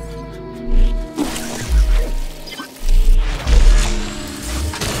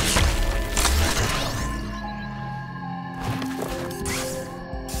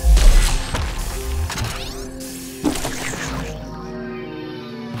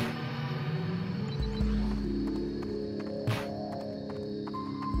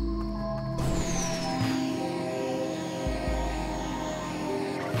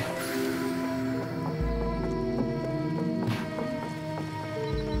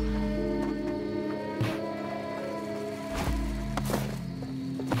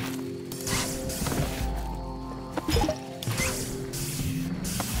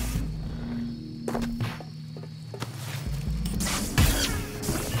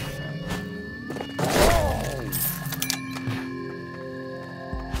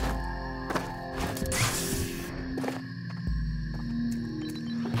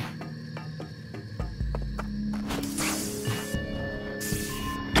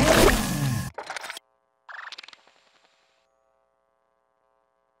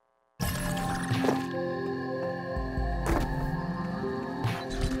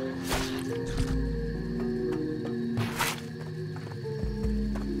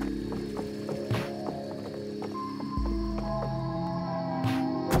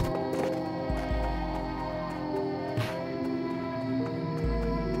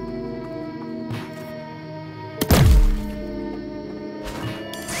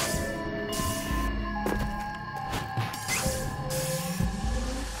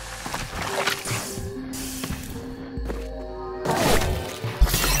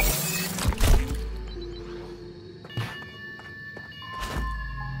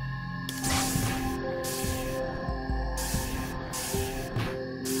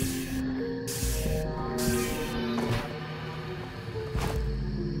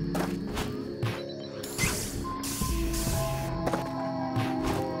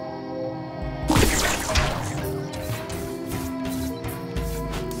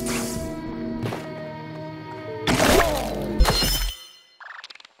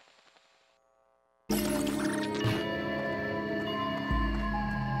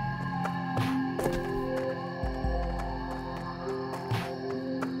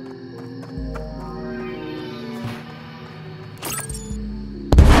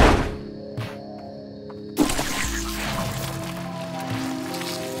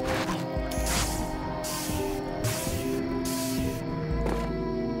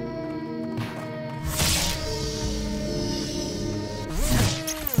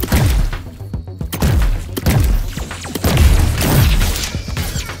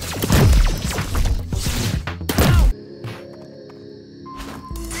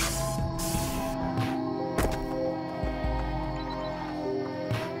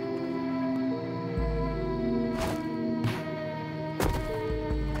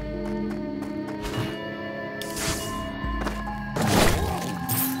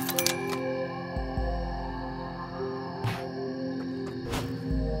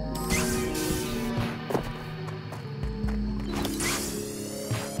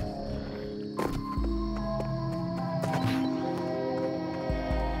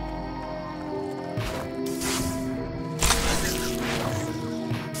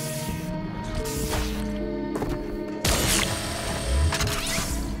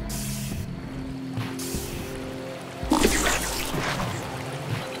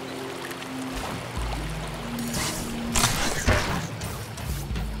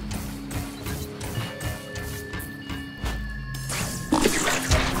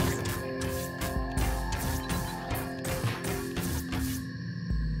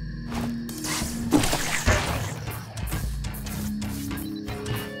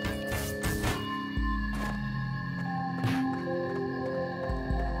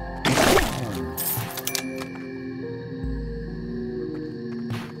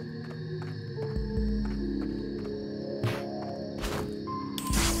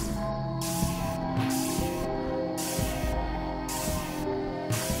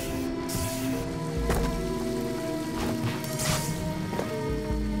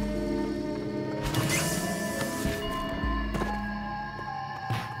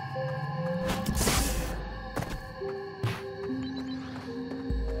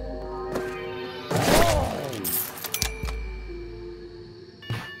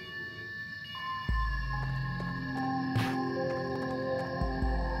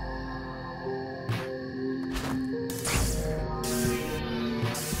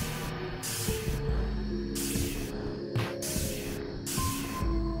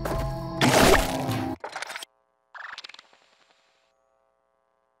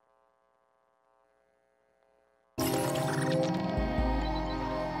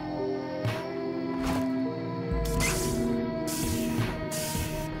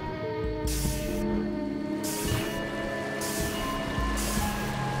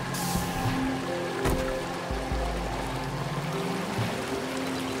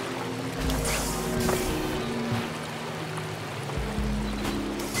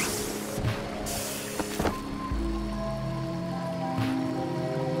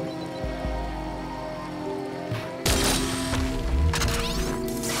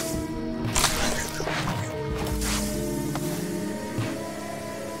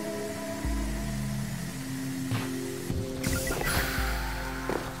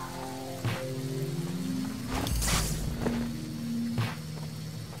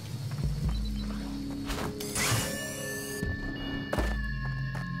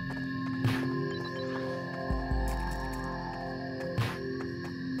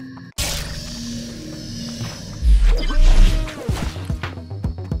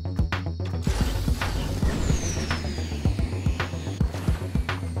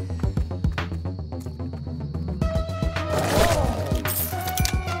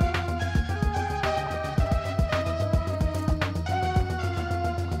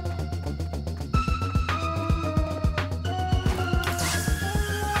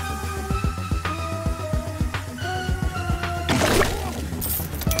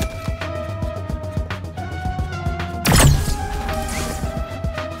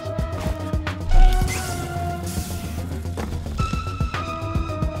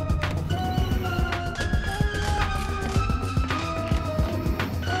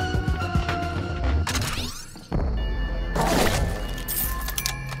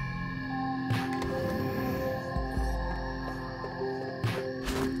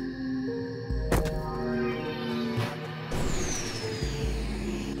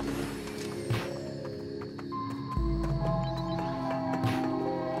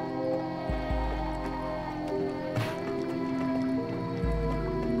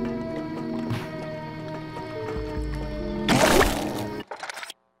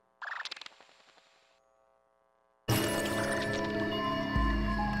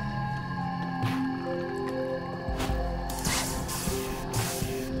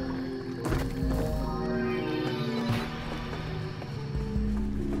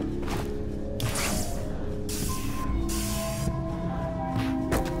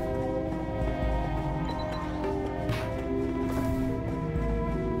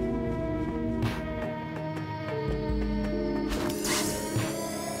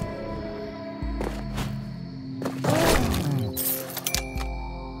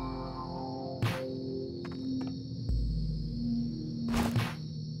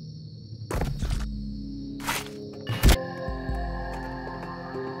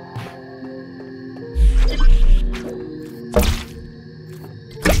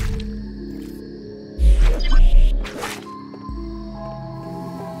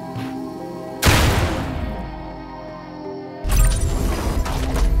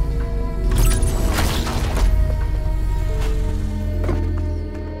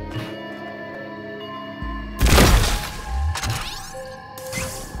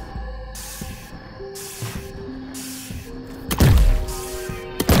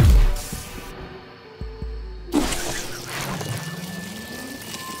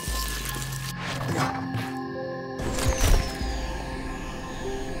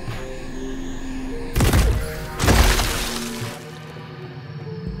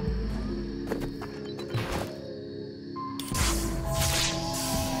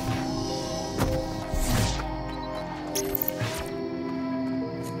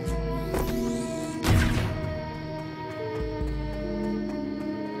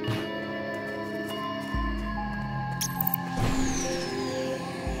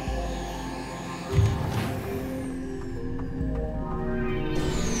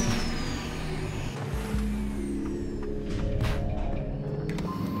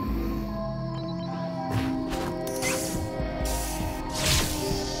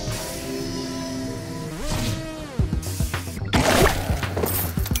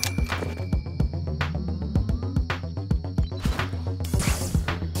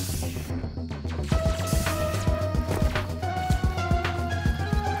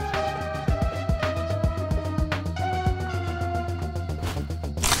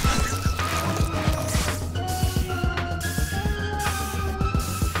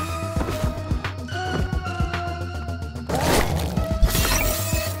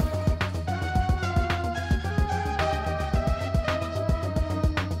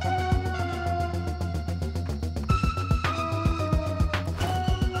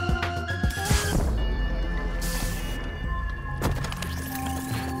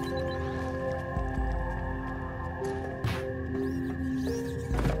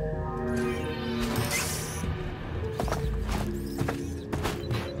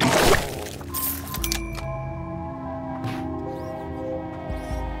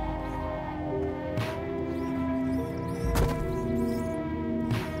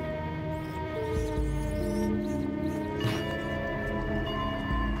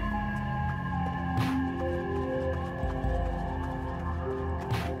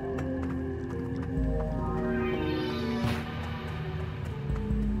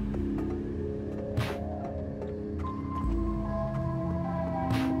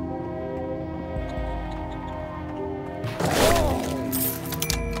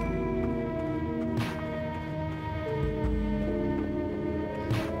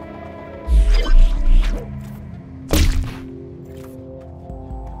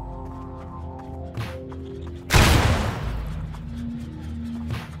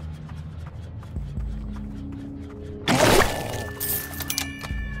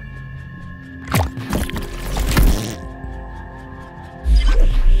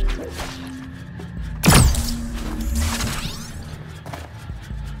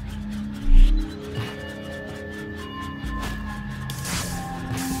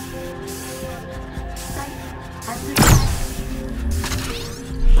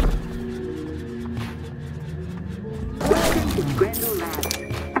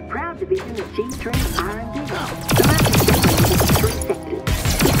 G3 R&D. The lab is separated into 3 sectors.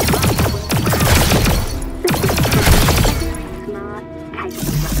 Very smart,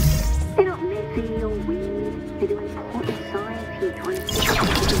 capable runners. They're not messy or weird. They're doing important science here to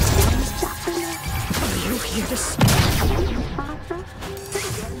understand stuff and Are you here to smell? faster.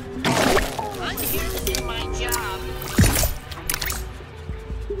 I'm here to do my job.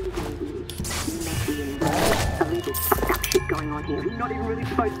 Messy and a little fucked up shit going on here. We're not even really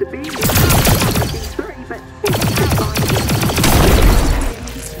supposed to be here. Thing 3, but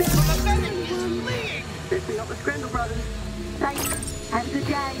especially not the Scrandle brothers. Thanks. Have a good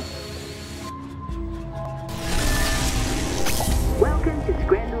day. Welcome to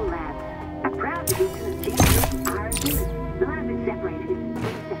Scrandle Lab. A proud division of G3 R&D. The lab is separated into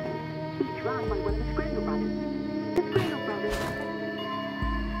 3 sectors, each run by one of the Scrandle brothers. The Scrandle brothers.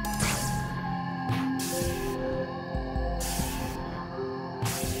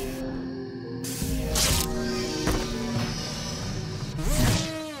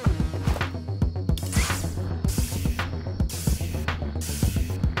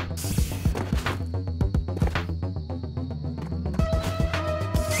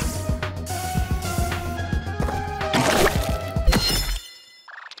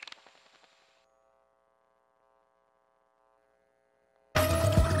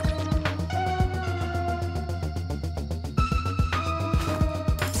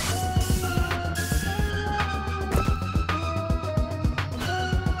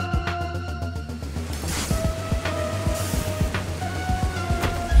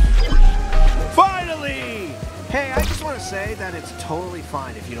 Hey, I just want to say that it's totally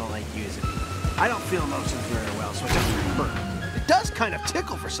fine if you don't like using me. I don't feel emotions very well, so it doesn't hurt. It does kind of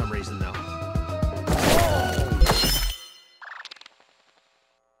tickle for some reason, though.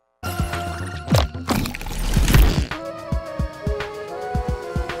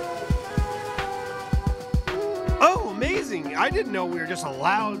 Oh, amazing! I didn't know we were just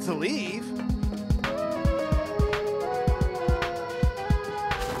allowed to leave.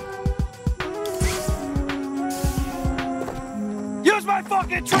 Use my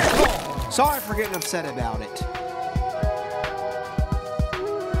fucking triple! Sorry for getting upset about it.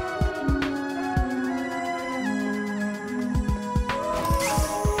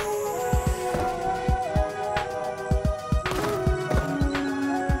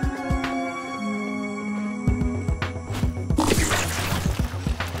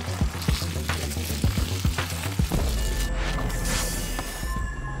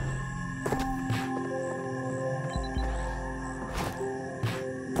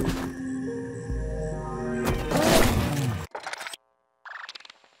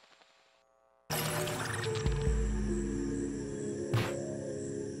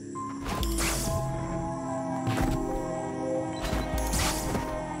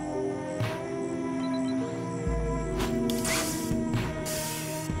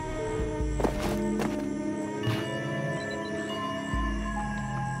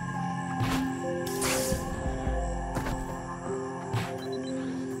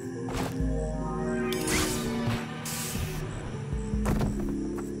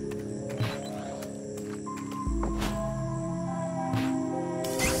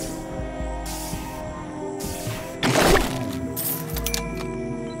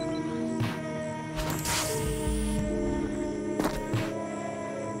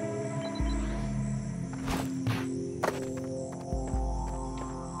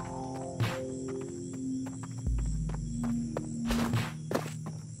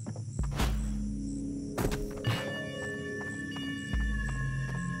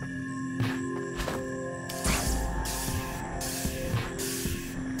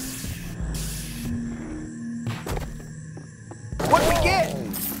 What did we get?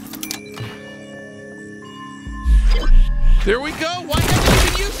 There we go! Why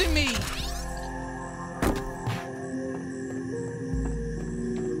haven't you been using me?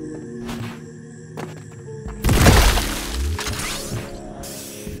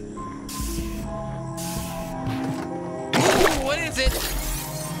 Ooh, what is it?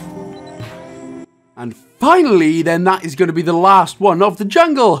 And finally, then, that is going to be the last one of the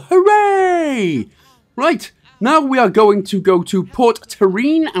jungle. Hooray! Right, now we are going to go to Port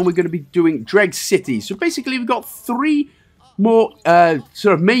Terrine, and we're going to be doing Blim City. So basically, we've got 3 more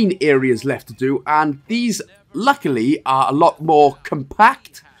sort of main areas left to do, and these, luckily, are a lot more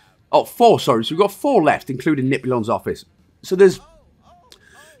compact. Oh, 4, sorry. So we've got 4 left, including Nipulon's office. So there's...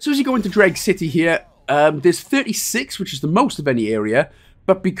 So as you go into Blim City here, there's 36, which is the most of any area.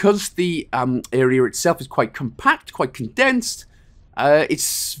 But because the area itself is quite compact, quite condensed,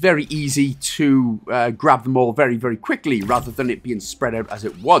 it's very easy to grab them all very, very quickly, rather than it being spread out as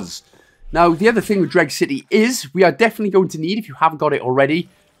it was Now, the other thing with Dreg City is we are definitely going to need, if you haven't got it already,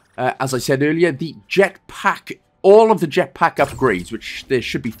 as I said earlier, the jetpack, all of the jetpack upgrades, which there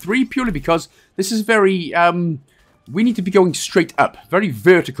should be 3, purely because this is very, we need to be going straight up, very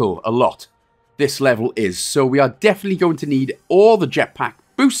vertical a lot, this level is. So we are definitely going to need all the jetpack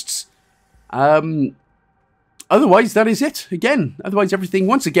boosts. Otherwise, that is it. Again, otherwise everything,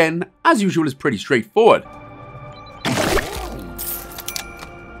 once again, as usual, is pretty straightforward.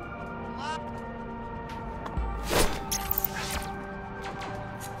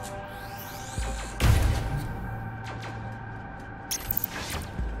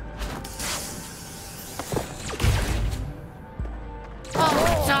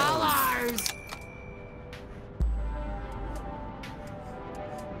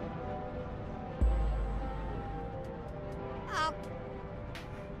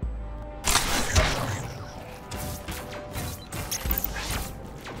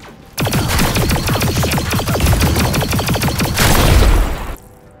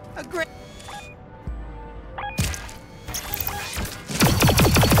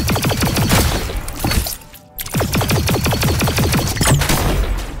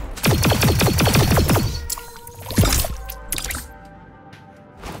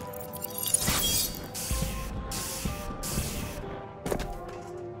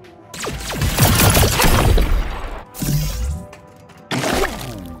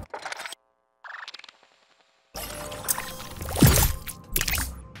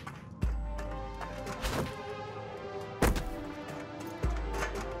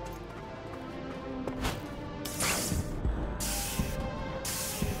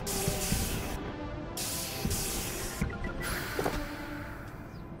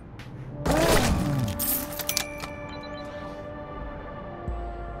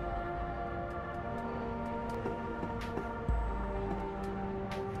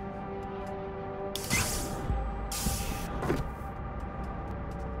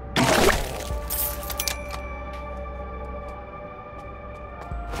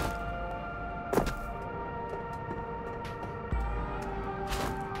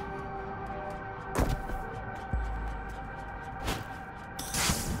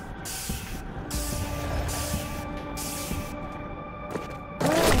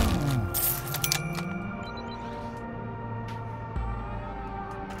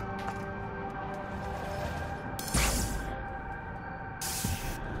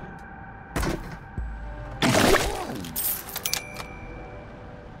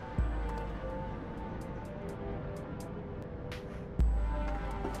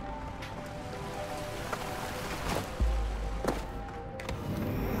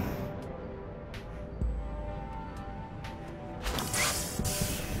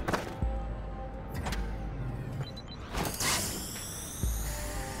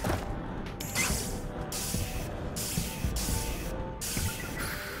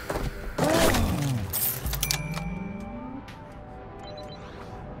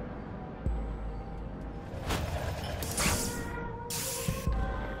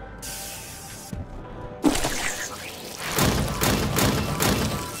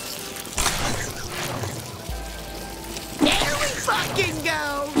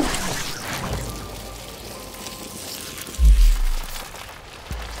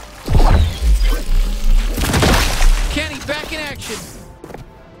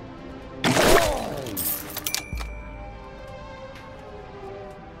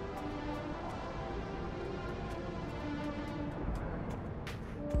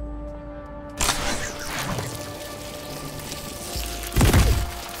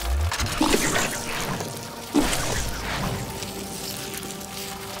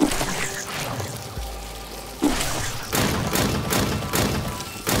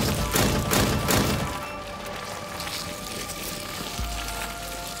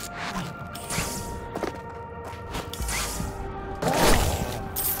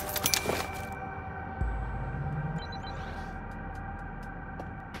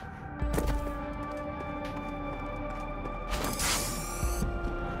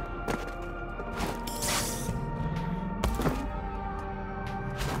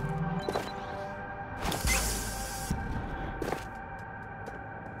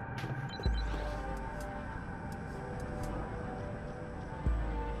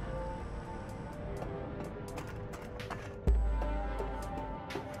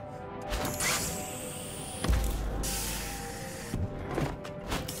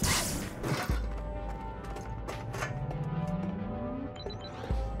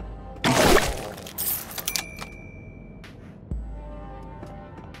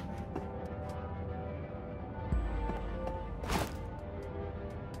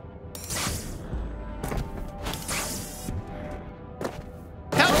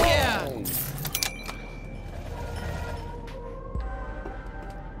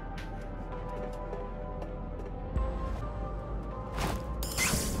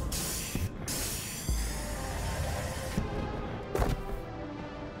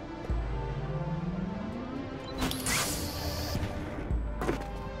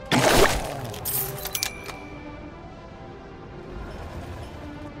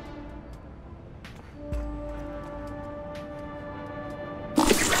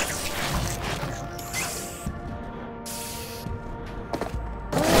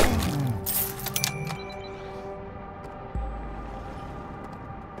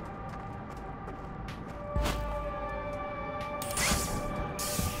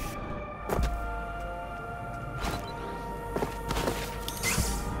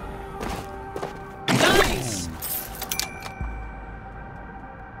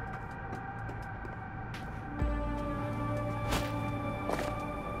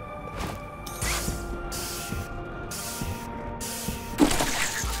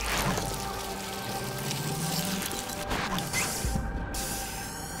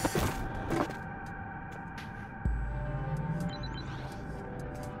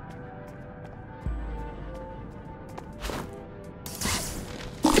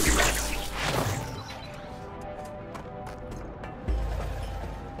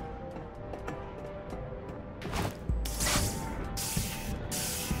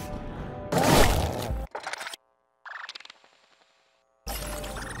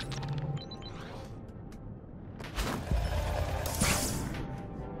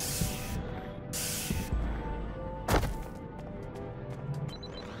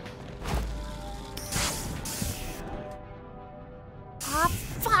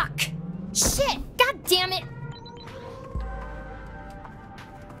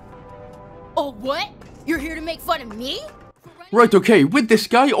 What? You're here to make fun of me? Right, okay, with this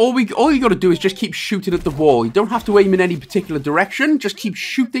guy, all you gotta do is just keep shooting at the wall. You don't have to aim in any particular direction, just keep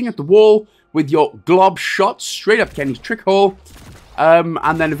shooting at the wall with your glob shot straight up Kenny's trick hole. And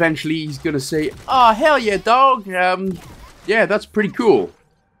then eventually he's gonna say, "Oh, hell yeah, dog. Yeah, that's pretty cool."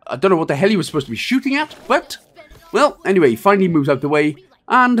 I don't know what the hell he was supposed to be shooting at, but, well, anyway, he finally moves out the way,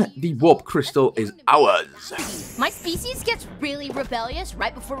 and the warp crystal is ours. My species gets really rebellious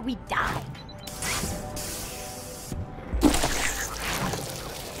right before we die.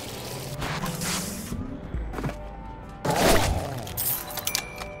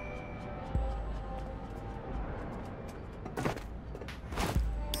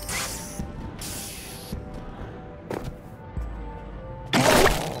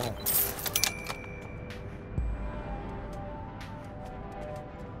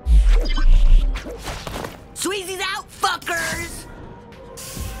 Sweezy's out, fuckers!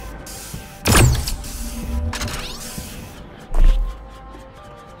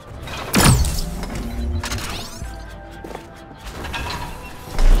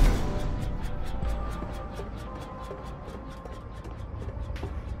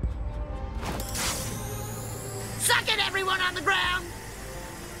 Suck it, everyone on the ground!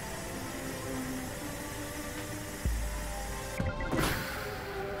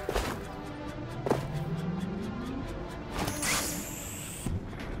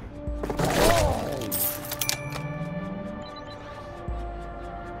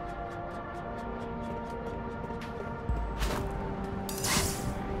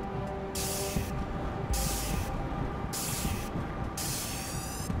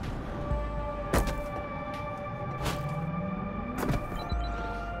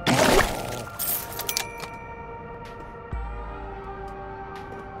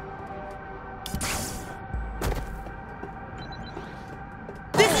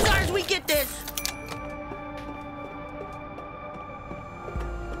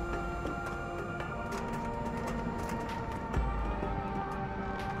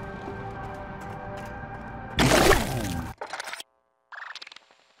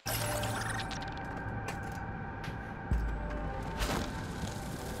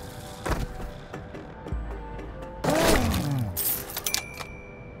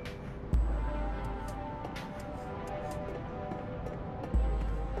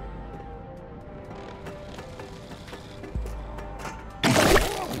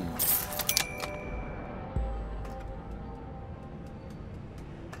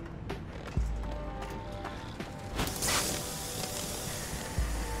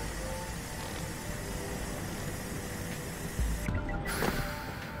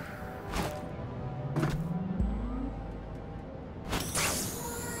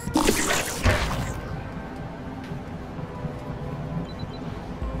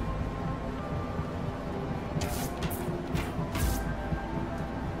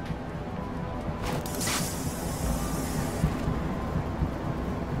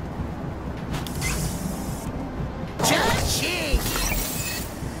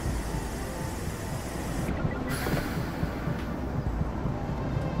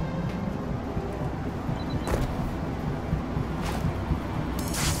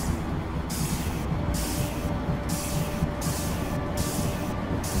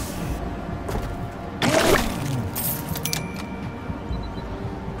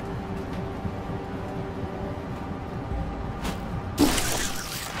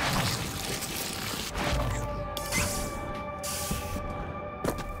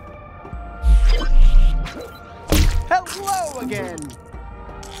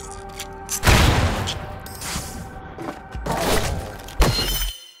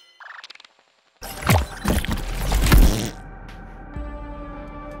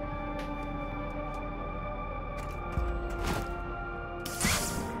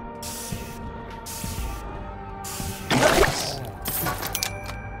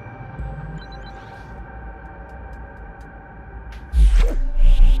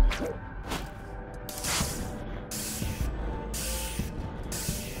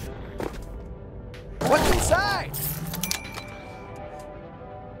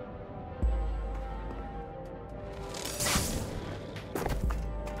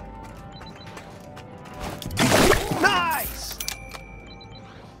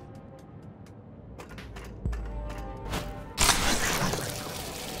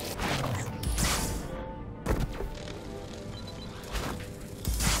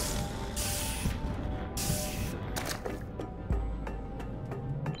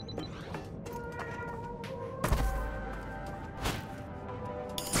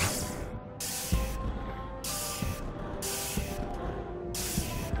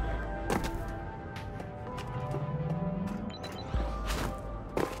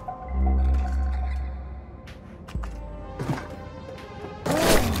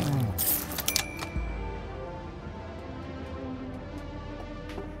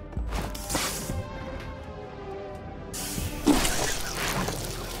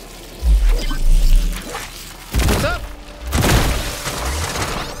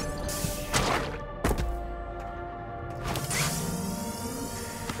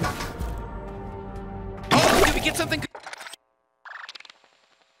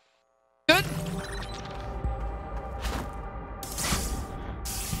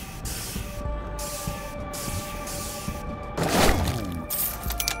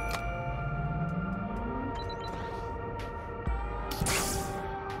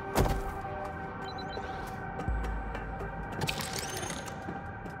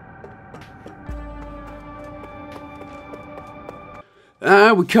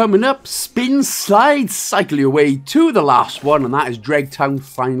 We're coming up. Spin, slide, cycle your way to the last one, and that is Dregtown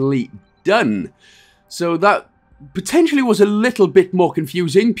finally done. So that potentially was a little bit more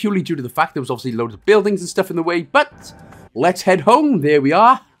confusing, purely due to the fact there was obviously loads of buildings and stuff in the way, but let's head home. There we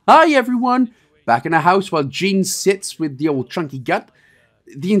are. Hi, everyone. Back in the house while Gene sits with the old chunky gut.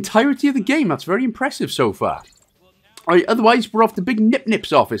 The entirety of the game. That's very impressive so far. Alright, otherwise, we're off to Big Nip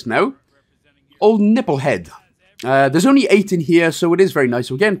Nip's office now. Old Nipplehead. There's only 8 in here, so it is very nice.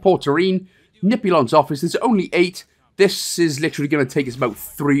 So again, Porterine, Nippulon's office. There's only 8. This is literally going to take us about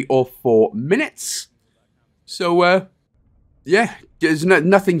 3 or 4 minutes. So, yeah, there's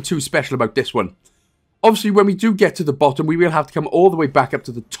nothing too special about this one. Obviously, when we do get to the bottom, we will have to come all the way back up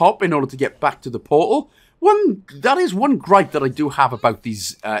to the top in order to get back to the portal. That is one gripe that I do have about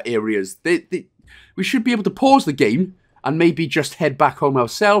these areas. We should be able to pause the game and maybe just head back home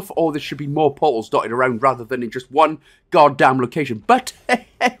ourselves, or there should be more portals dotted around rather than in just one goddamn location. But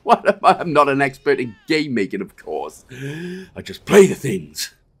what am I? I'm not an expert in game making, of course. I just play the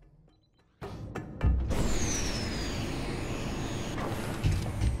things.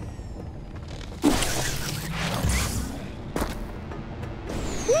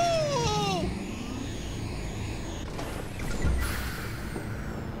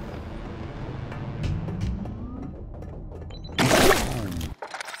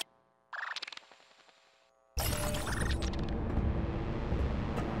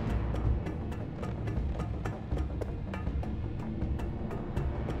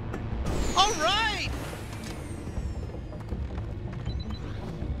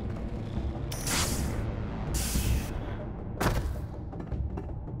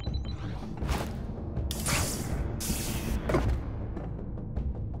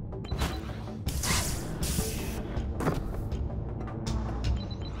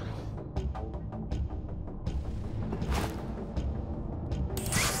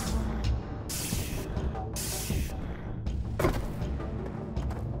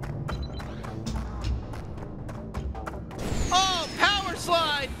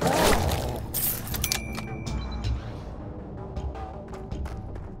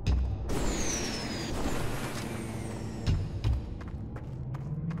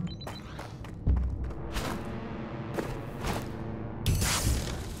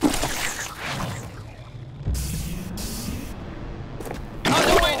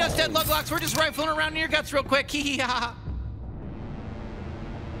 Luglox, we're just rifling around in your guts real quick. Hee hee ha ha.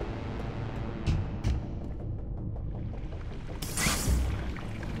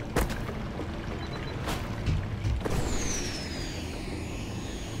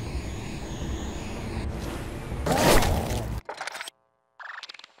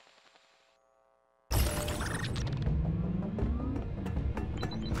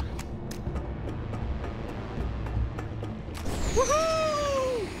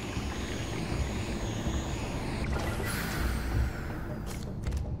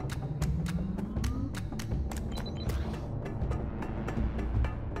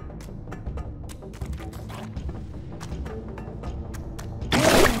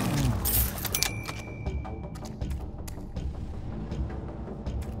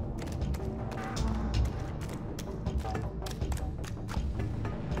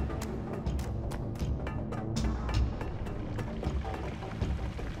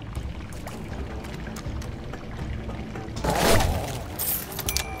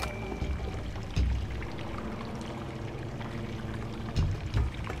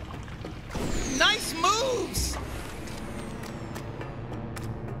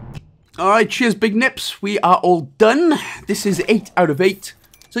 Alright, cheers Big Nips. We are all done. This is 8 out of 8.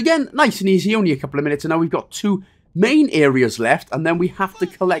 So again, nice and easy, only a couple of minutes. And now we've got 2 main areas left. And then we have to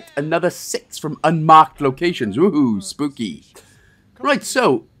collect another 6 from unmarked locations. Woohoo, spooky. Right,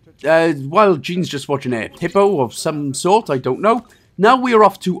 so, while Gene's just watching a hippo of some sort, I don't know. Now we are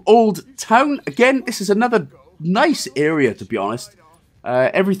off to Old Town. Again, this is another nice area, to be honest.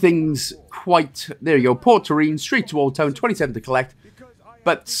 Everything's quite... There you go, Port Terrene, straight to Old Town, 27 to collect.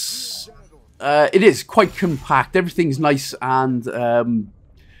 But it is quite compact. Everything's nice and,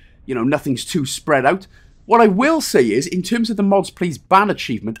 you know, nothing's too spread out. What I will say is, in terms of the Mods Please Ban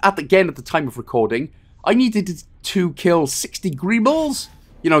achievement, at the time of recording, I needed to kill 60 greeballs.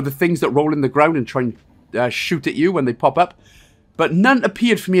 You know, the things that roll in the ground and try and shoot at you when they pop up. But none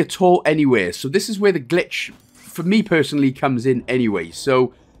appeared for me at all anywhere. So this is where the glitch, for me personally, comes in anyway.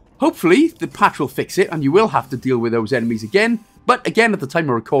 So hopefully the patch will fix it and you will have to deal with those enemies again. But again, at the time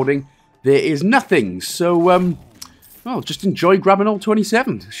of recording, there is nothing. So, well, just enjoy grabbing all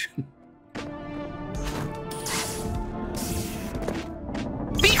 27.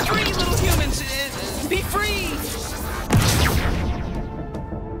 Be free, little humans! Be free!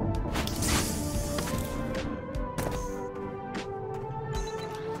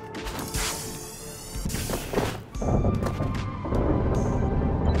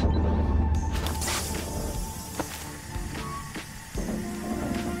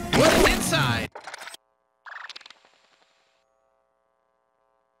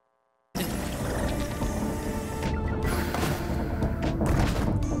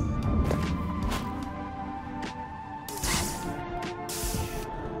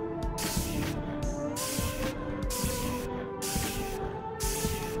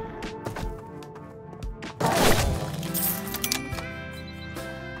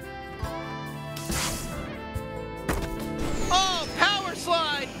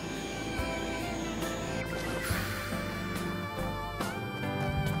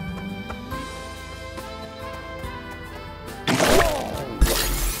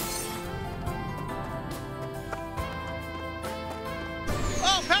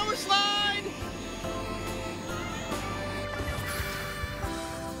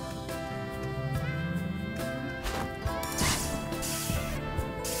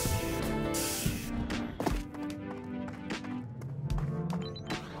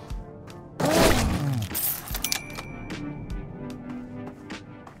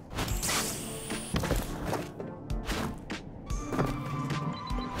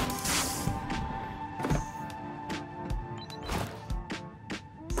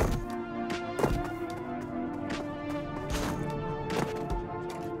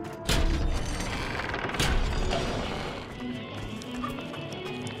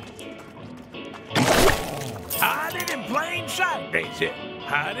 sight, they said.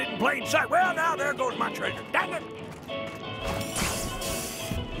 Hide it in plain sight. Well, now there goes my treasure. Dang it!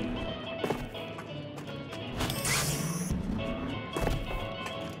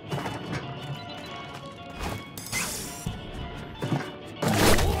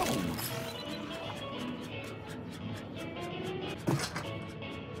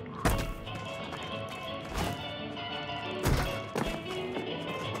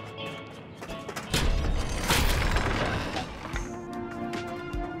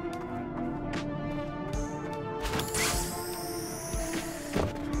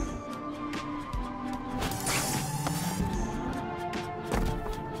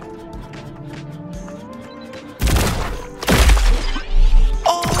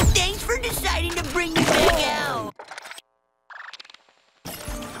 Deciding to bring me back out.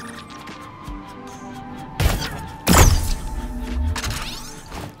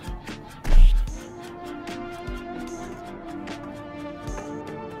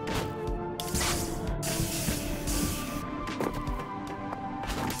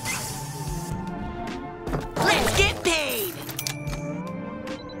 Let's get paid.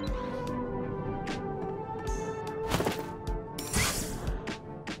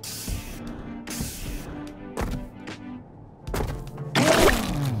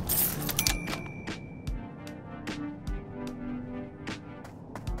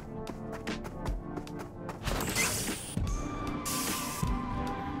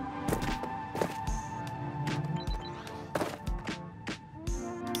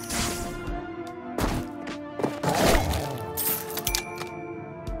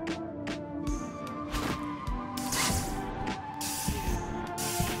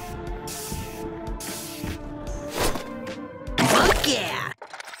 Yeah.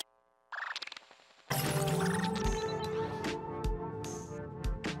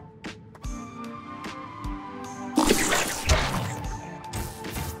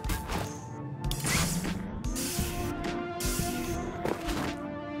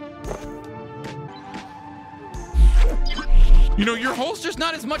 You know, your hole's just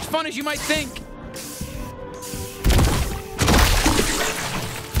not as much fun as you might think.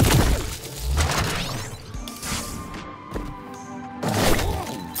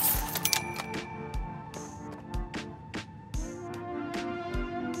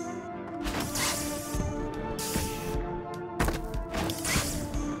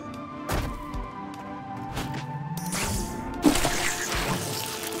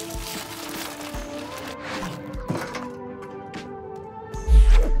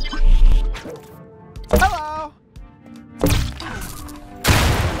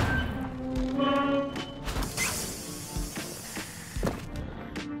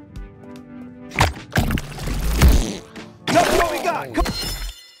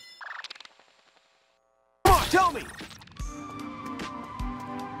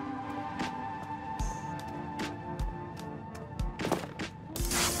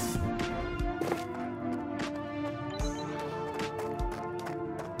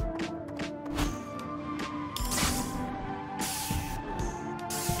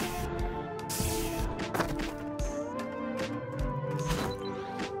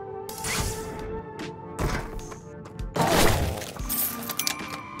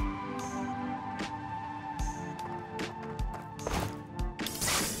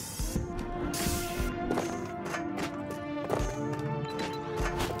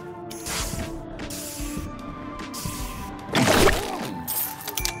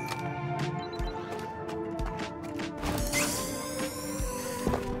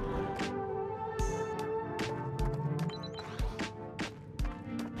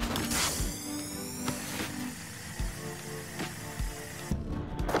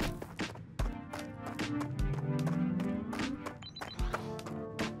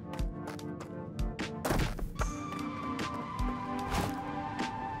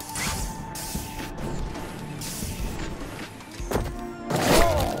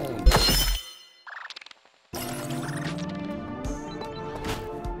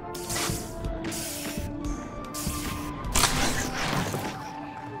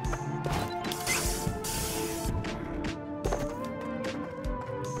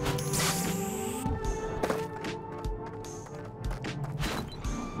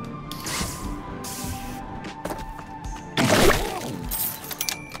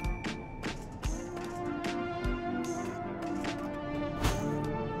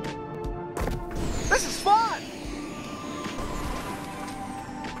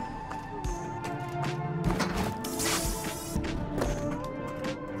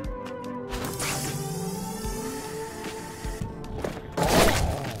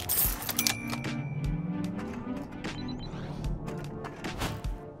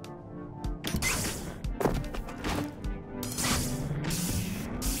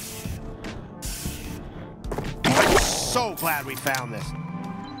 so glad we found this.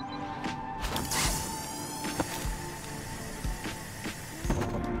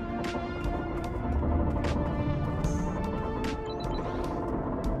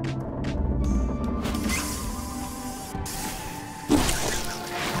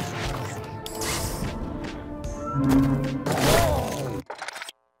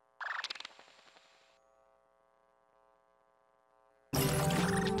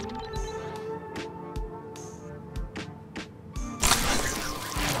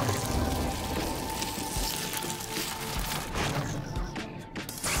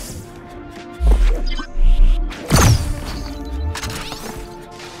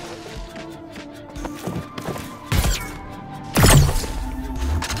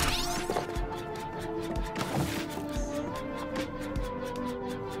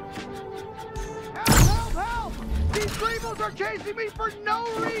 Are chasing me for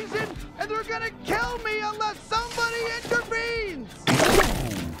no reason, and they're gonna kill me unless somebody intervenes!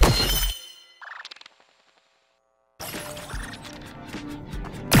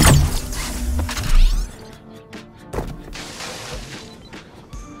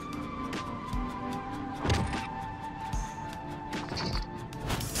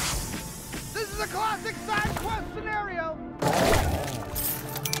 This is a classic side quest scenario!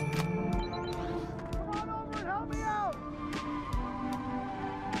 Come on over and help me out!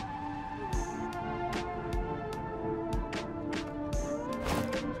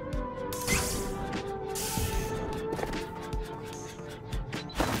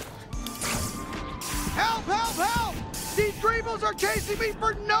 Help! Help! Help! These Dreebles are chasing me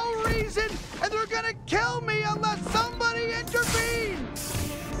for no reason, and they're gonna kill me unless somebody intervenes!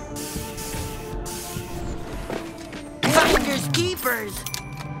 Finders keepers!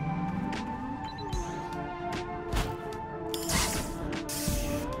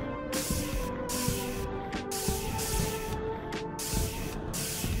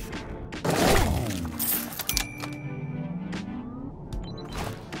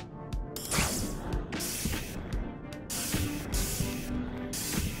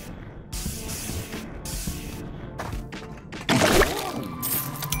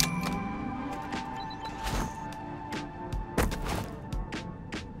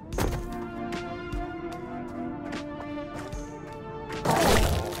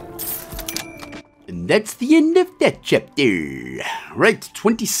 And that's the end of that chapter. Right,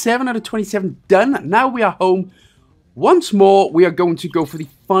 27 out of 27 done. Now we are home. Once more, we are going to go for the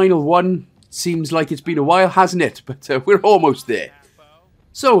final one. Seems like it's been a while, hasn't it? But we're almost there.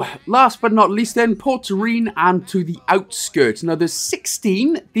 So, last but not least then, Port Serene and to the outskirts. Now, there's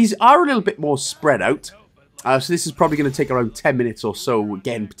 16. These are a little bit more spread out. So this is probably going to take around 10 minutes or so,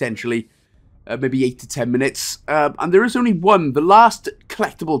 again, potentially. Maybe 8 to 10 minutes. And there is only one. The last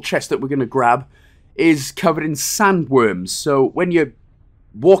collectible chest that we're going to grab is covered in sandworms. So when you're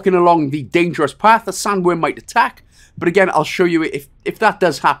walking along the dangerous path, a sandworm might attack. But again, I'll show you if that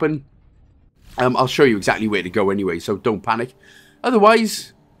does happen. I'll show you exactly where to go anyway, so don't panic.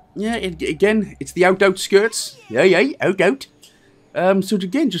 Otherwise, yeah, again, it's the outskirts. Yeah, out. So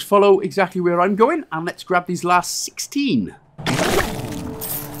again, just follow exactly where I'm going, and let's grab these last 16.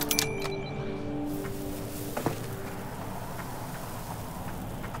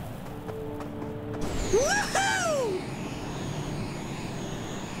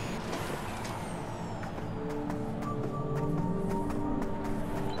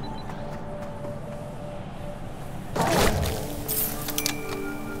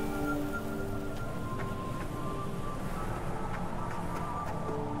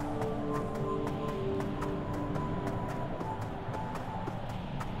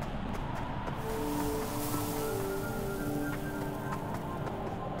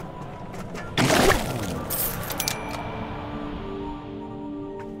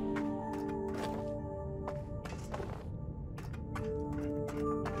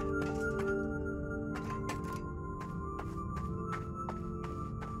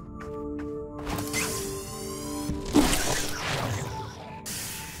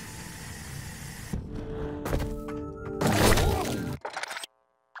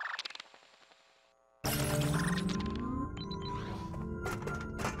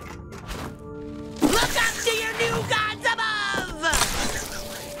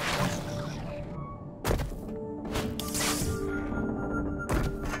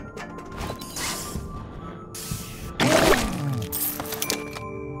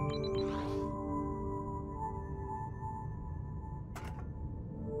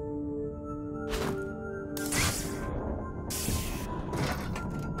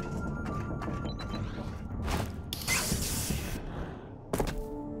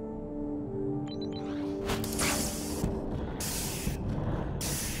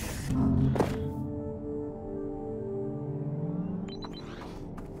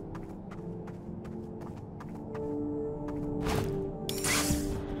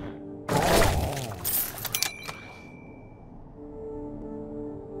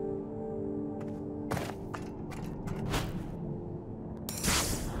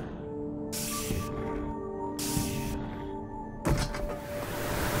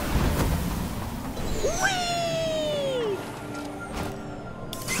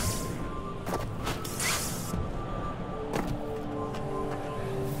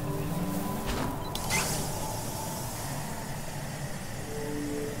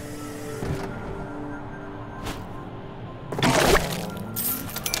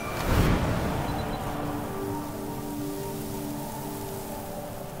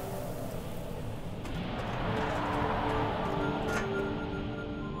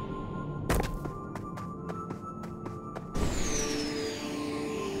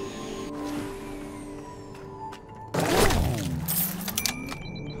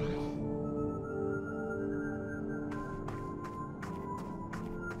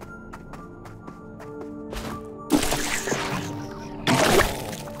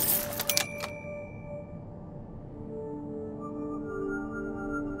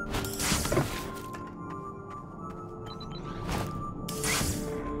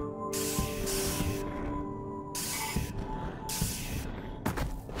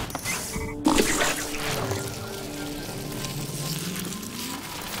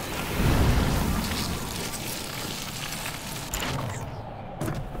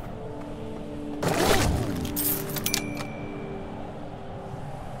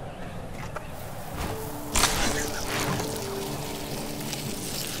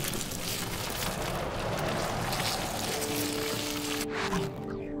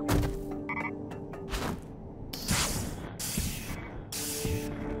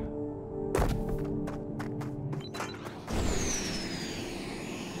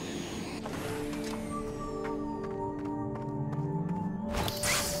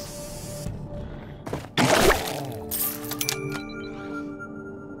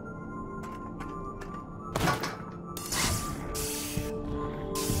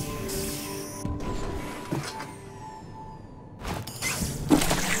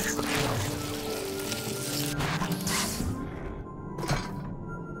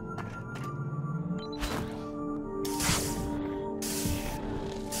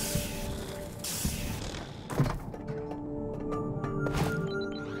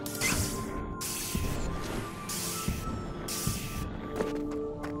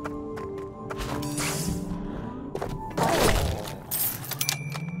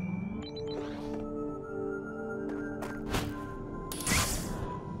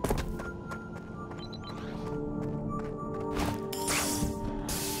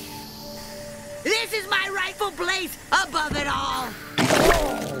 This is my rightful place above it all.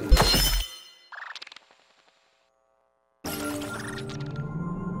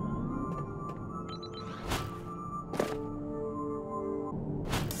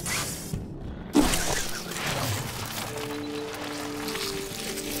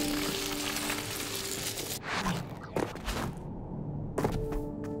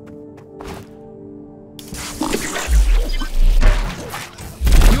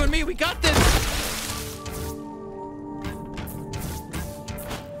 You and me, we got this!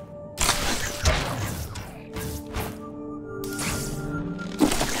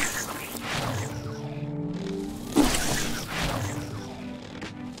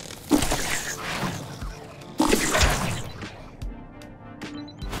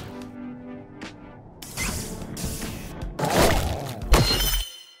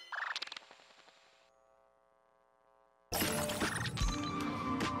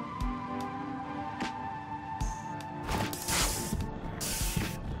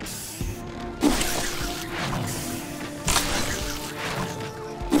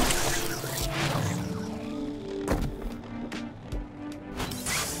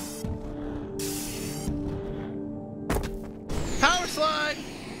 Power slide!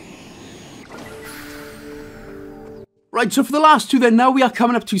 Right, so for the last two then, now we are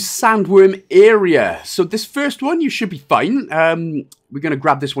coming up to Sandworm area. So this first one, you should be fine. We're going to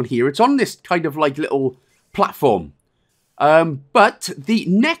grab this one here. It's on this kind of like little platform. But the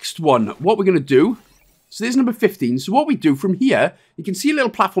next one, what we're going to do, so there's number 15. So what we do from here, you can see a little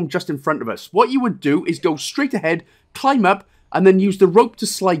platform just in front of us. What you would do is go straight ahead, climb up, and then use the rope to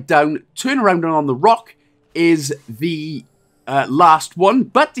slide down, turn around, and on the rock is the last one.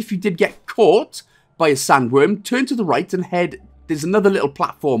 But if you did get caught by a sandworm, turn to the right and head. There's another little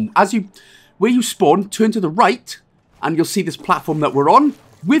platform. Where you spawn, turn to the right, and you'll see this platform that we're on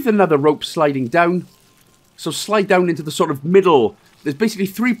with another rope sliding down. So slide down into the sort of middle. There's basically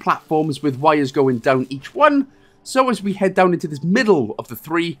 3 platforms with wires going down each one. So as we head down into this middle of the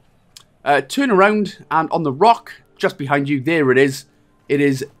 3, turn around, and on the rock just behind you, there it is. It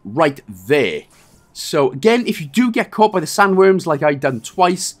is right there. So again, if you do get caught by the sandworms like I done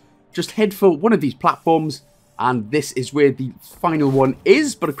twice, just head for one of these platforms, and this is where the final one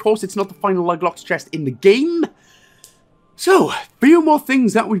is. But of course, it's not the final Luglox chest in the game. So, a few more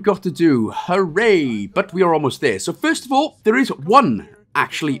things that we've got to do. Hooray! But we are almost there. So first of all, there is one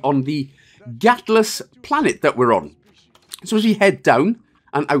actually on the Gatless planet that we're on. So as we head down,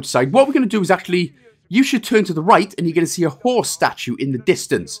 and outside. What we're going to do is actually, you should turn to the right and you're going to see a horse statue in the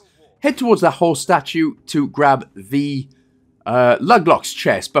distance. Head towards that horse statue to grab the Luglox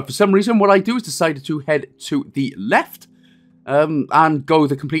chest. But for some reason, what I do is decided to head to the left and go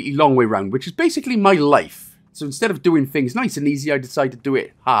the completely long way around, which is basically my life. So instead of doing things nice and easy, I decided to do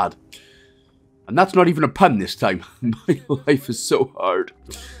it hard. And that's not even a pun this time. My life is so hard.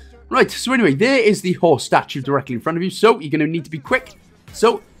 Right, so anyway, there is the horse statue directly in front of you. So you're going to need to be quick.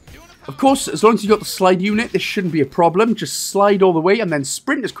 So, of course, as long as you've got the slide unit, this shouldn't be a problem. Just slide all the way and then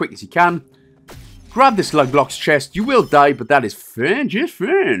sprint as quick as you can. Grab this Luglox chest. You will die, but that is fine. Just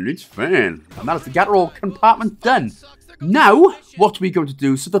fine. It's fine. And that is the Gatterall compartment done. Now, what are we going to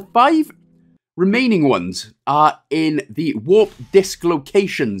do? So the 5 remaining ones are in the warp disc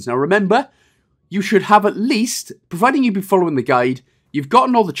locations. Now remember, you should have at least, providing you've been following the guide, you've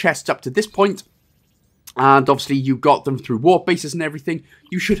gotten all the chests up to this point, and obviously you got them through warp bases and everything.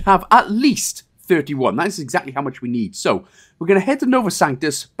 You should have at least 31. That is exactly how much we need. So we're going to head to Nova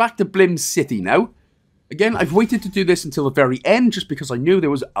Sanctus, back to Blim City now. Again, I've waited to do this until the very end, just because I knew there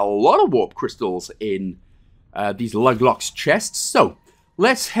was a lot of warp crystals in these Luglox chests. So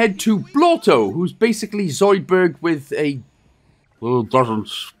let's head to Blorto, who's basically Zoidberg with a... Who doesn't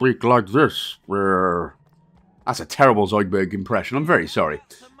speak like this? That's a terrible Zoidberg impression. I'm very sorry.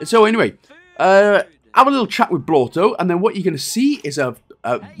 So anyway, have a little chat with Blorto, and then what you're going to see is a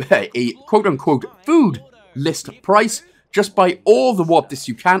quote-unquote food list price. Just buy all the warp discs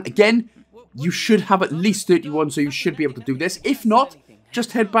you can. Again, you should have at least 31, so you should be able to do this. If not,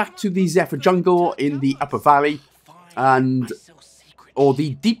 just head back to the Zephyr Jungle in the Upper Valley, or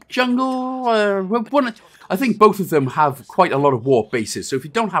the Deep Jungle. I think both of them have quite a lot of warp bases, so if you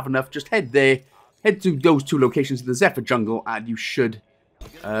don't have enough, just head there. Head to those 2 locations in the Zephyr Jungle, and you should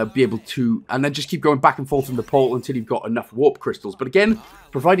be able to... And then just keep going back and forth in the portal until you've got enough warp crystals. But again,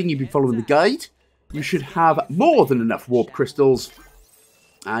 providing you've been following the guide, you should have more than enough warp crystals,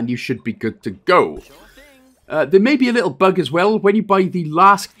 and you should be good to go. There may be a little bug as well. When you buy the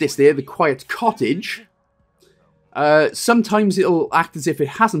last disc there, the Quiet Cottage, sometimes it'll act as if it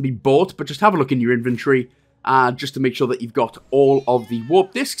hasn't been bought, but just have a look in your inventory just to make sure that you've got all of the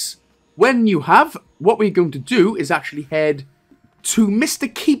warp discs. When you have, what we're going to do is actually head to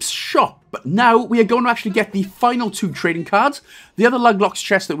Mr. Keep's shop. But now we are going to actually get the final 2 trading cards. The other Luglox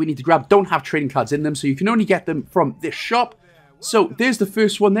chests that we need to grab don't have trading cards in them, so you can only get them from this shop. So there's the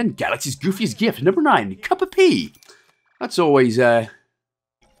first one then. Galaxy's Goofiest Gift, number 9, Cup of Pea. That's always, it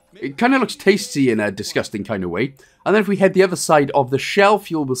kind of looks tasty in a disgusting kind of way. And then if we head the other side of the shelf,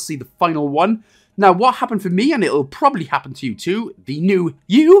 you will see the final one. Now, what happened for me, and it'll probably happen to you too, the new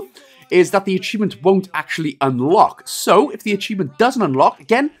you, is that the achievement won't actually unlock. So, if the achievement doesn't unlock,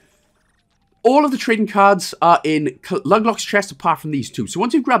 again, all of the trading cards are in Luglox chests apart from these 2. So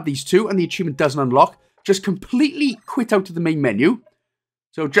once you've grabbed these 2 and the achievement doesn't unlock, just completely quit out of the main menu.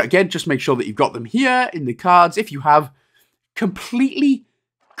 So again, just make sure that you've got them here in the cards. If you have, completely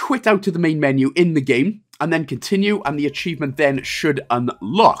quit out to the main menu in the game and then continue, and the achievement then should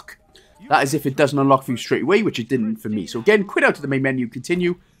unlock. That is if it doesn't unlock for you straight away, which it didn't for me. So again, quit out to the main menu,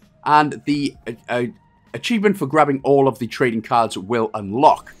 continue, and the achievement for grabbing all of the trading cards will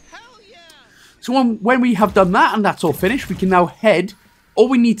unlock. So when we have done that and that's all finished, we can now head. All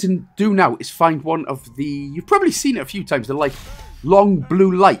we need to do now is find one of the... You've probably seen it a few times. They're like long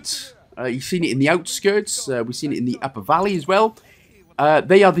blue lights. You've seen it in the outskirts. We've seen it in the Upper Valley as well.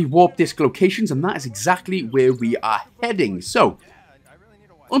 They are the warp disc locations, and that is exactly where we are heading. So,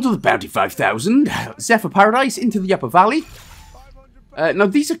 onto the Bounty 5000, Zephyr Paradise, into the Upper Valley. Now,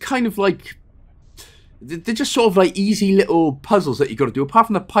 these are kind of like... They're just sort of like easy little puzzles that you've got to do, apart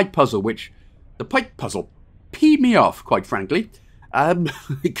from the pipe puzzle, which... The pipe puzzle peed me off, quite frankly,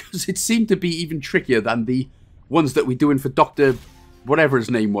 because it seemed to be even trickier than the ones that we're doing for Dr. whatever his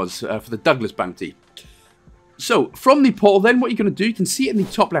name was, for the Douglas bounty. So, from the portal then, what you're going to do, you can see it in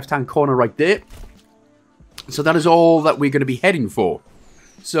the top left-hand corner right there. So that is all that we're going to be heading for.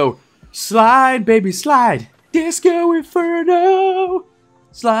 So, slide, baby, slide. Disco Inferno.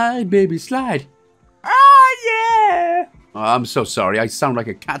 Slide, baby, slide. Oh, yeah. Oh, I'm so sorry. I sound like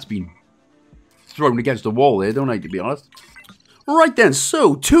a cat's been thrown against the wall there, don't I, to be honest? Right then,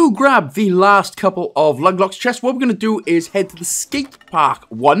 so to grab the last couple of Luglox chests, what we're going to do is head to the skate park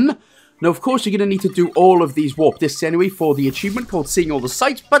one. Now, of course, you're going to need to do all of these warp discs anyway for the achievement called Seeing All the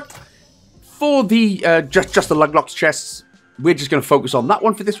Sights, but for the just the Luglox chests, we're just going to focus on that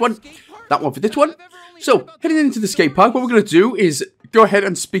one for this one, that one for this one. So, heading into the skate park, what we're going to do is go ahead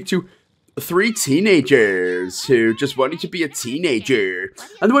and speak to 3 teenagers who just wanted to be a teenager.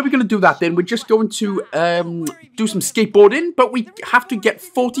 And the way we're going to do that then, we're just going to do some skateboarding, but we have to get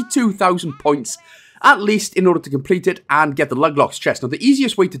 42,000 points at least in order to complete it and get the Luglox chest. Now, the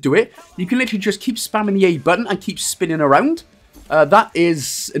easiest way to do it, you can literally just keep spamming the A button and keep spinning around. That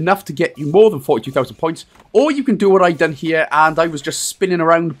is enough to get you more than 42,000 points. Or you can do what I done here, and I was just spinning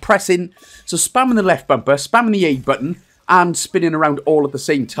around, pressing. So spamming the left bumper, spamming the A button, and spinning around all at the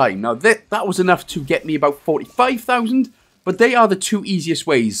same time. Now, that was enough to get me about 45,000, but they are the 2 easiest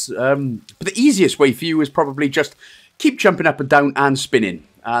ways. But the easiest way for you is probably just keep jumping up and down and spinning.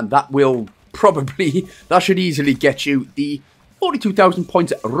 And that will probably, that should easily get you the 42,000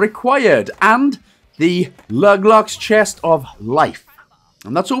 points required. And the Luglox Chest of Life.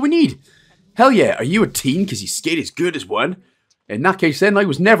 And that's all we need. Hell yeah, are you a teen because you skate as good as one? In that case then, I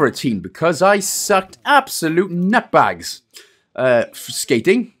was never a teen because I sucked absolute nutbags for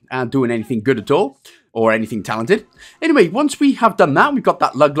skating and doing anything good at all, or anything talented. Anyway, once we have done that, we've got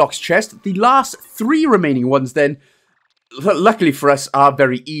that Luglox chest. The last 3 remaining ones then, luckily for us, are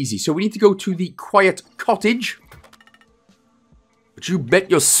very easy. So we need to go to the Quiet Cottage. But you bet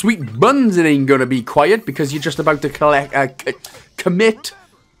your sweet buns it ain't gonna be quiet because you're just about to commit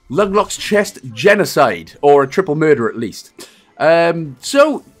Luglox chest genocide, or a triple murder at least.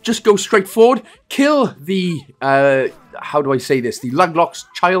 So, just go straight forward, kill the, how do I say this, the Luglox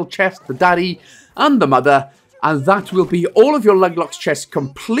child chest, the daddy, and the mother, and that will be all of your Luglox chests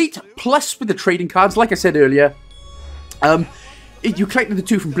complete, plus with the trading cards, like I said earlier. You collected the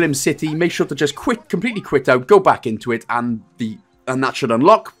 2 from Blim City, make sure to just completely quit out, go back into it, and that should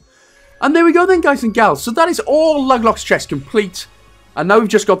unlock. And there we go then, guys and gals, so that is all Luglox chests complete. And now we've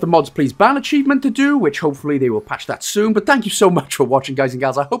just got the Mods Please Ban achievement to do, which hopefully they will patch that soon. But thank you so much for watching, guys and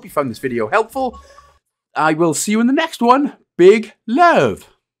gals. I hope you found this video helpful. I will see you in the next one. Big love.